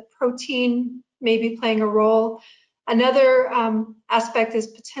speculated that protein may be playing a role. Another aspect is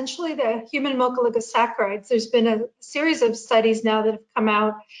potentially the human milk oligosaccharides. There's been a series of studies now that have come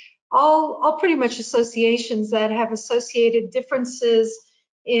out, all pretty much associations that have associated differences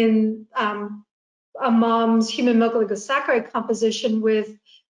in a mom's human milk oligosaccharide composition with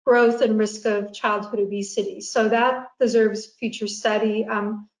growth and risk of childhood obesity. So that deserves future study.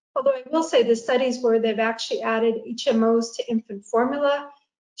 Although I will say the studies where they've actually added HMOs to infant formula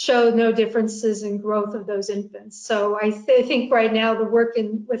show no differences in growth of those infants. So I think right now the work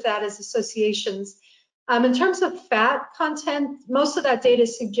with that is associations. In terms of fat content, most of that data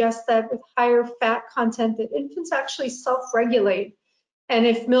suggests that with higher fat content that infants actually self-regulate. And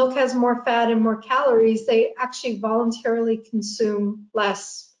if milk has more fat and more calories, they actually voluntarily consume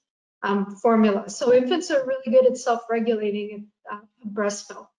less formula. So infants are really good at self-regulating breast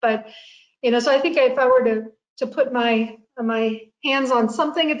milk. But, so I think if I were to put my hands on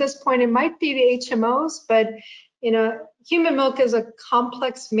something at this point, it might be the HMOs, but, human milk is a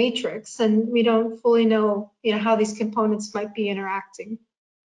complex matrix and we don't fully know, how these components might be interacting.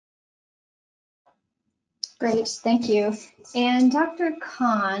 Great, thank you. And Dr.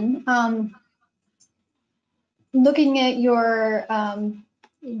 Khan, looking at your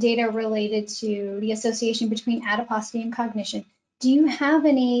data related to the association between adiposity and cognition, do you have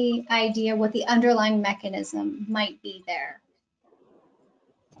any idea what the underlying mechanism might be there?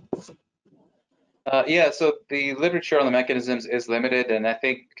 Yeah, so the literature on the mechanisms is limited, and I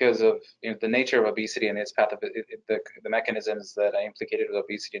think because of the nature of obesity and its the mechanisms that are implicated with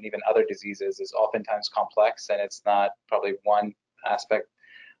obesity and even other diseases is oftentimes complex, and it's not probably one aspect.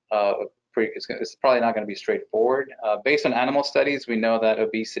 It's probably not going to be straightforward. Based on animal studies, we know that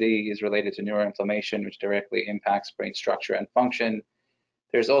obesity is related to neuroinflammation, which directly impacts brain structure and function.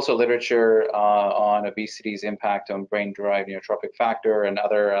 There's also literature on obesity's impact on brain-derived neurotrophic factor and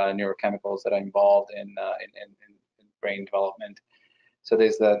other neurochemicals that are involved in brain development. So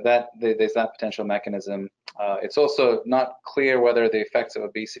there's that potential mechanism. It's also not clear whether the effects of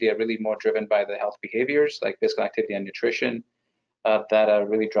obesity are really more driven by the health behaviors like physical activity and nutrition that are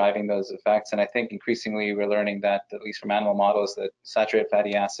really driving those effects. And I think increasingly we're learning that, at least from animal models, that saturated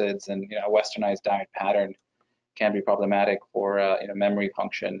fatty acids and a westernized diet pattern can be problematic for memory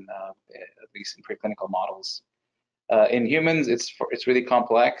function, at least in preclinical models. In humans, it's really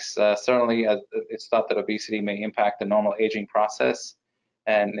complex. Certainly, it's thought that obesity may impact the normal aging process,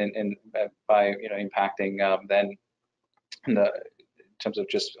 and by impacting then in terms of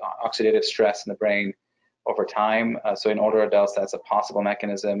just oxidative stress in the brain over time. So in older adults, that's a possible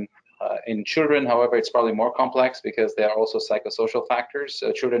mechanism. In children, however, it's probably more complex because there are also psychosocial factors.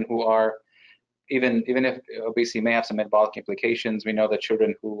 So children who are even if obesity may have some metabolic implications, we know that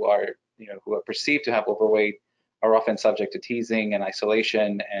children who are perceived to have overweight are often subject to teasing and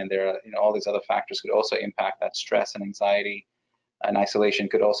isolation, and there are all these other factors could also impact that stress and anxiety, and isolation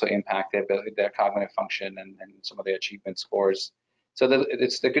could also impact their cognitive function and some of their achievement scores. So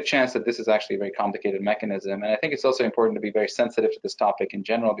it's a good chance that this is actually a very complicated mechanism, and I think it's also important to be very sensitive to this topic in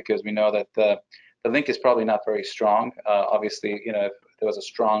general because we know that the link is probably not very strong. Obviously, if there was a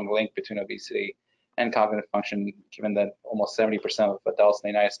strong link between obesity and cognitive function, given that almost 70% of adults in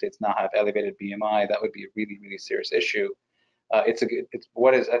the United States now have elevated BMI, that would be a really, really serious issue. It's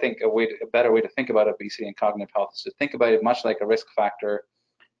what is, I think, a better way to think about obesity and cognitive health is to think about it much like a risk factor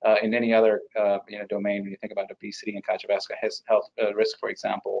in any other domain. When you think about obesity and cardiovascular health risk, for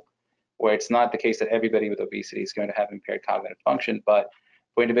example, where it's not the case that everybody with obesity is going to have impaired cognitive function, but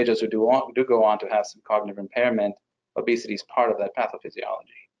for individuals who do go on to have some cognitive impairment, obesity is part of that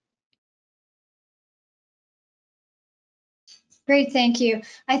pathophysiology. Great, thank you.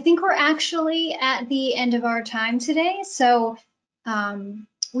 I think we're actually at the end of our time today. So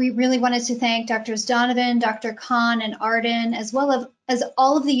we really wanted to thank Drs. Donovan, Dr. Khan, and Arden, as well as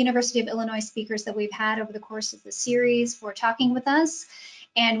all of the University of Illinois speakers that we've had over the course of the series for talking with us.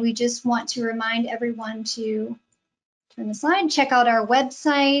 And we just want to remind everyone to turn the slide, check out our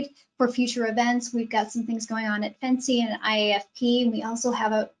website for future events. We've got some things going on at FNCE and IAFP. We also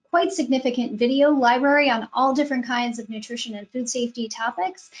have a quite significant video library on all different kinds of nutrition and food safety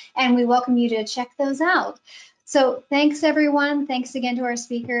topics, and we welcome you to check those out. So thanks everyone, thanks again to our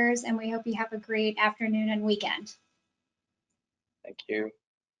speakers, and we hope you have a great afternoon and weekend. Thank you.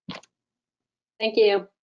 Thank you.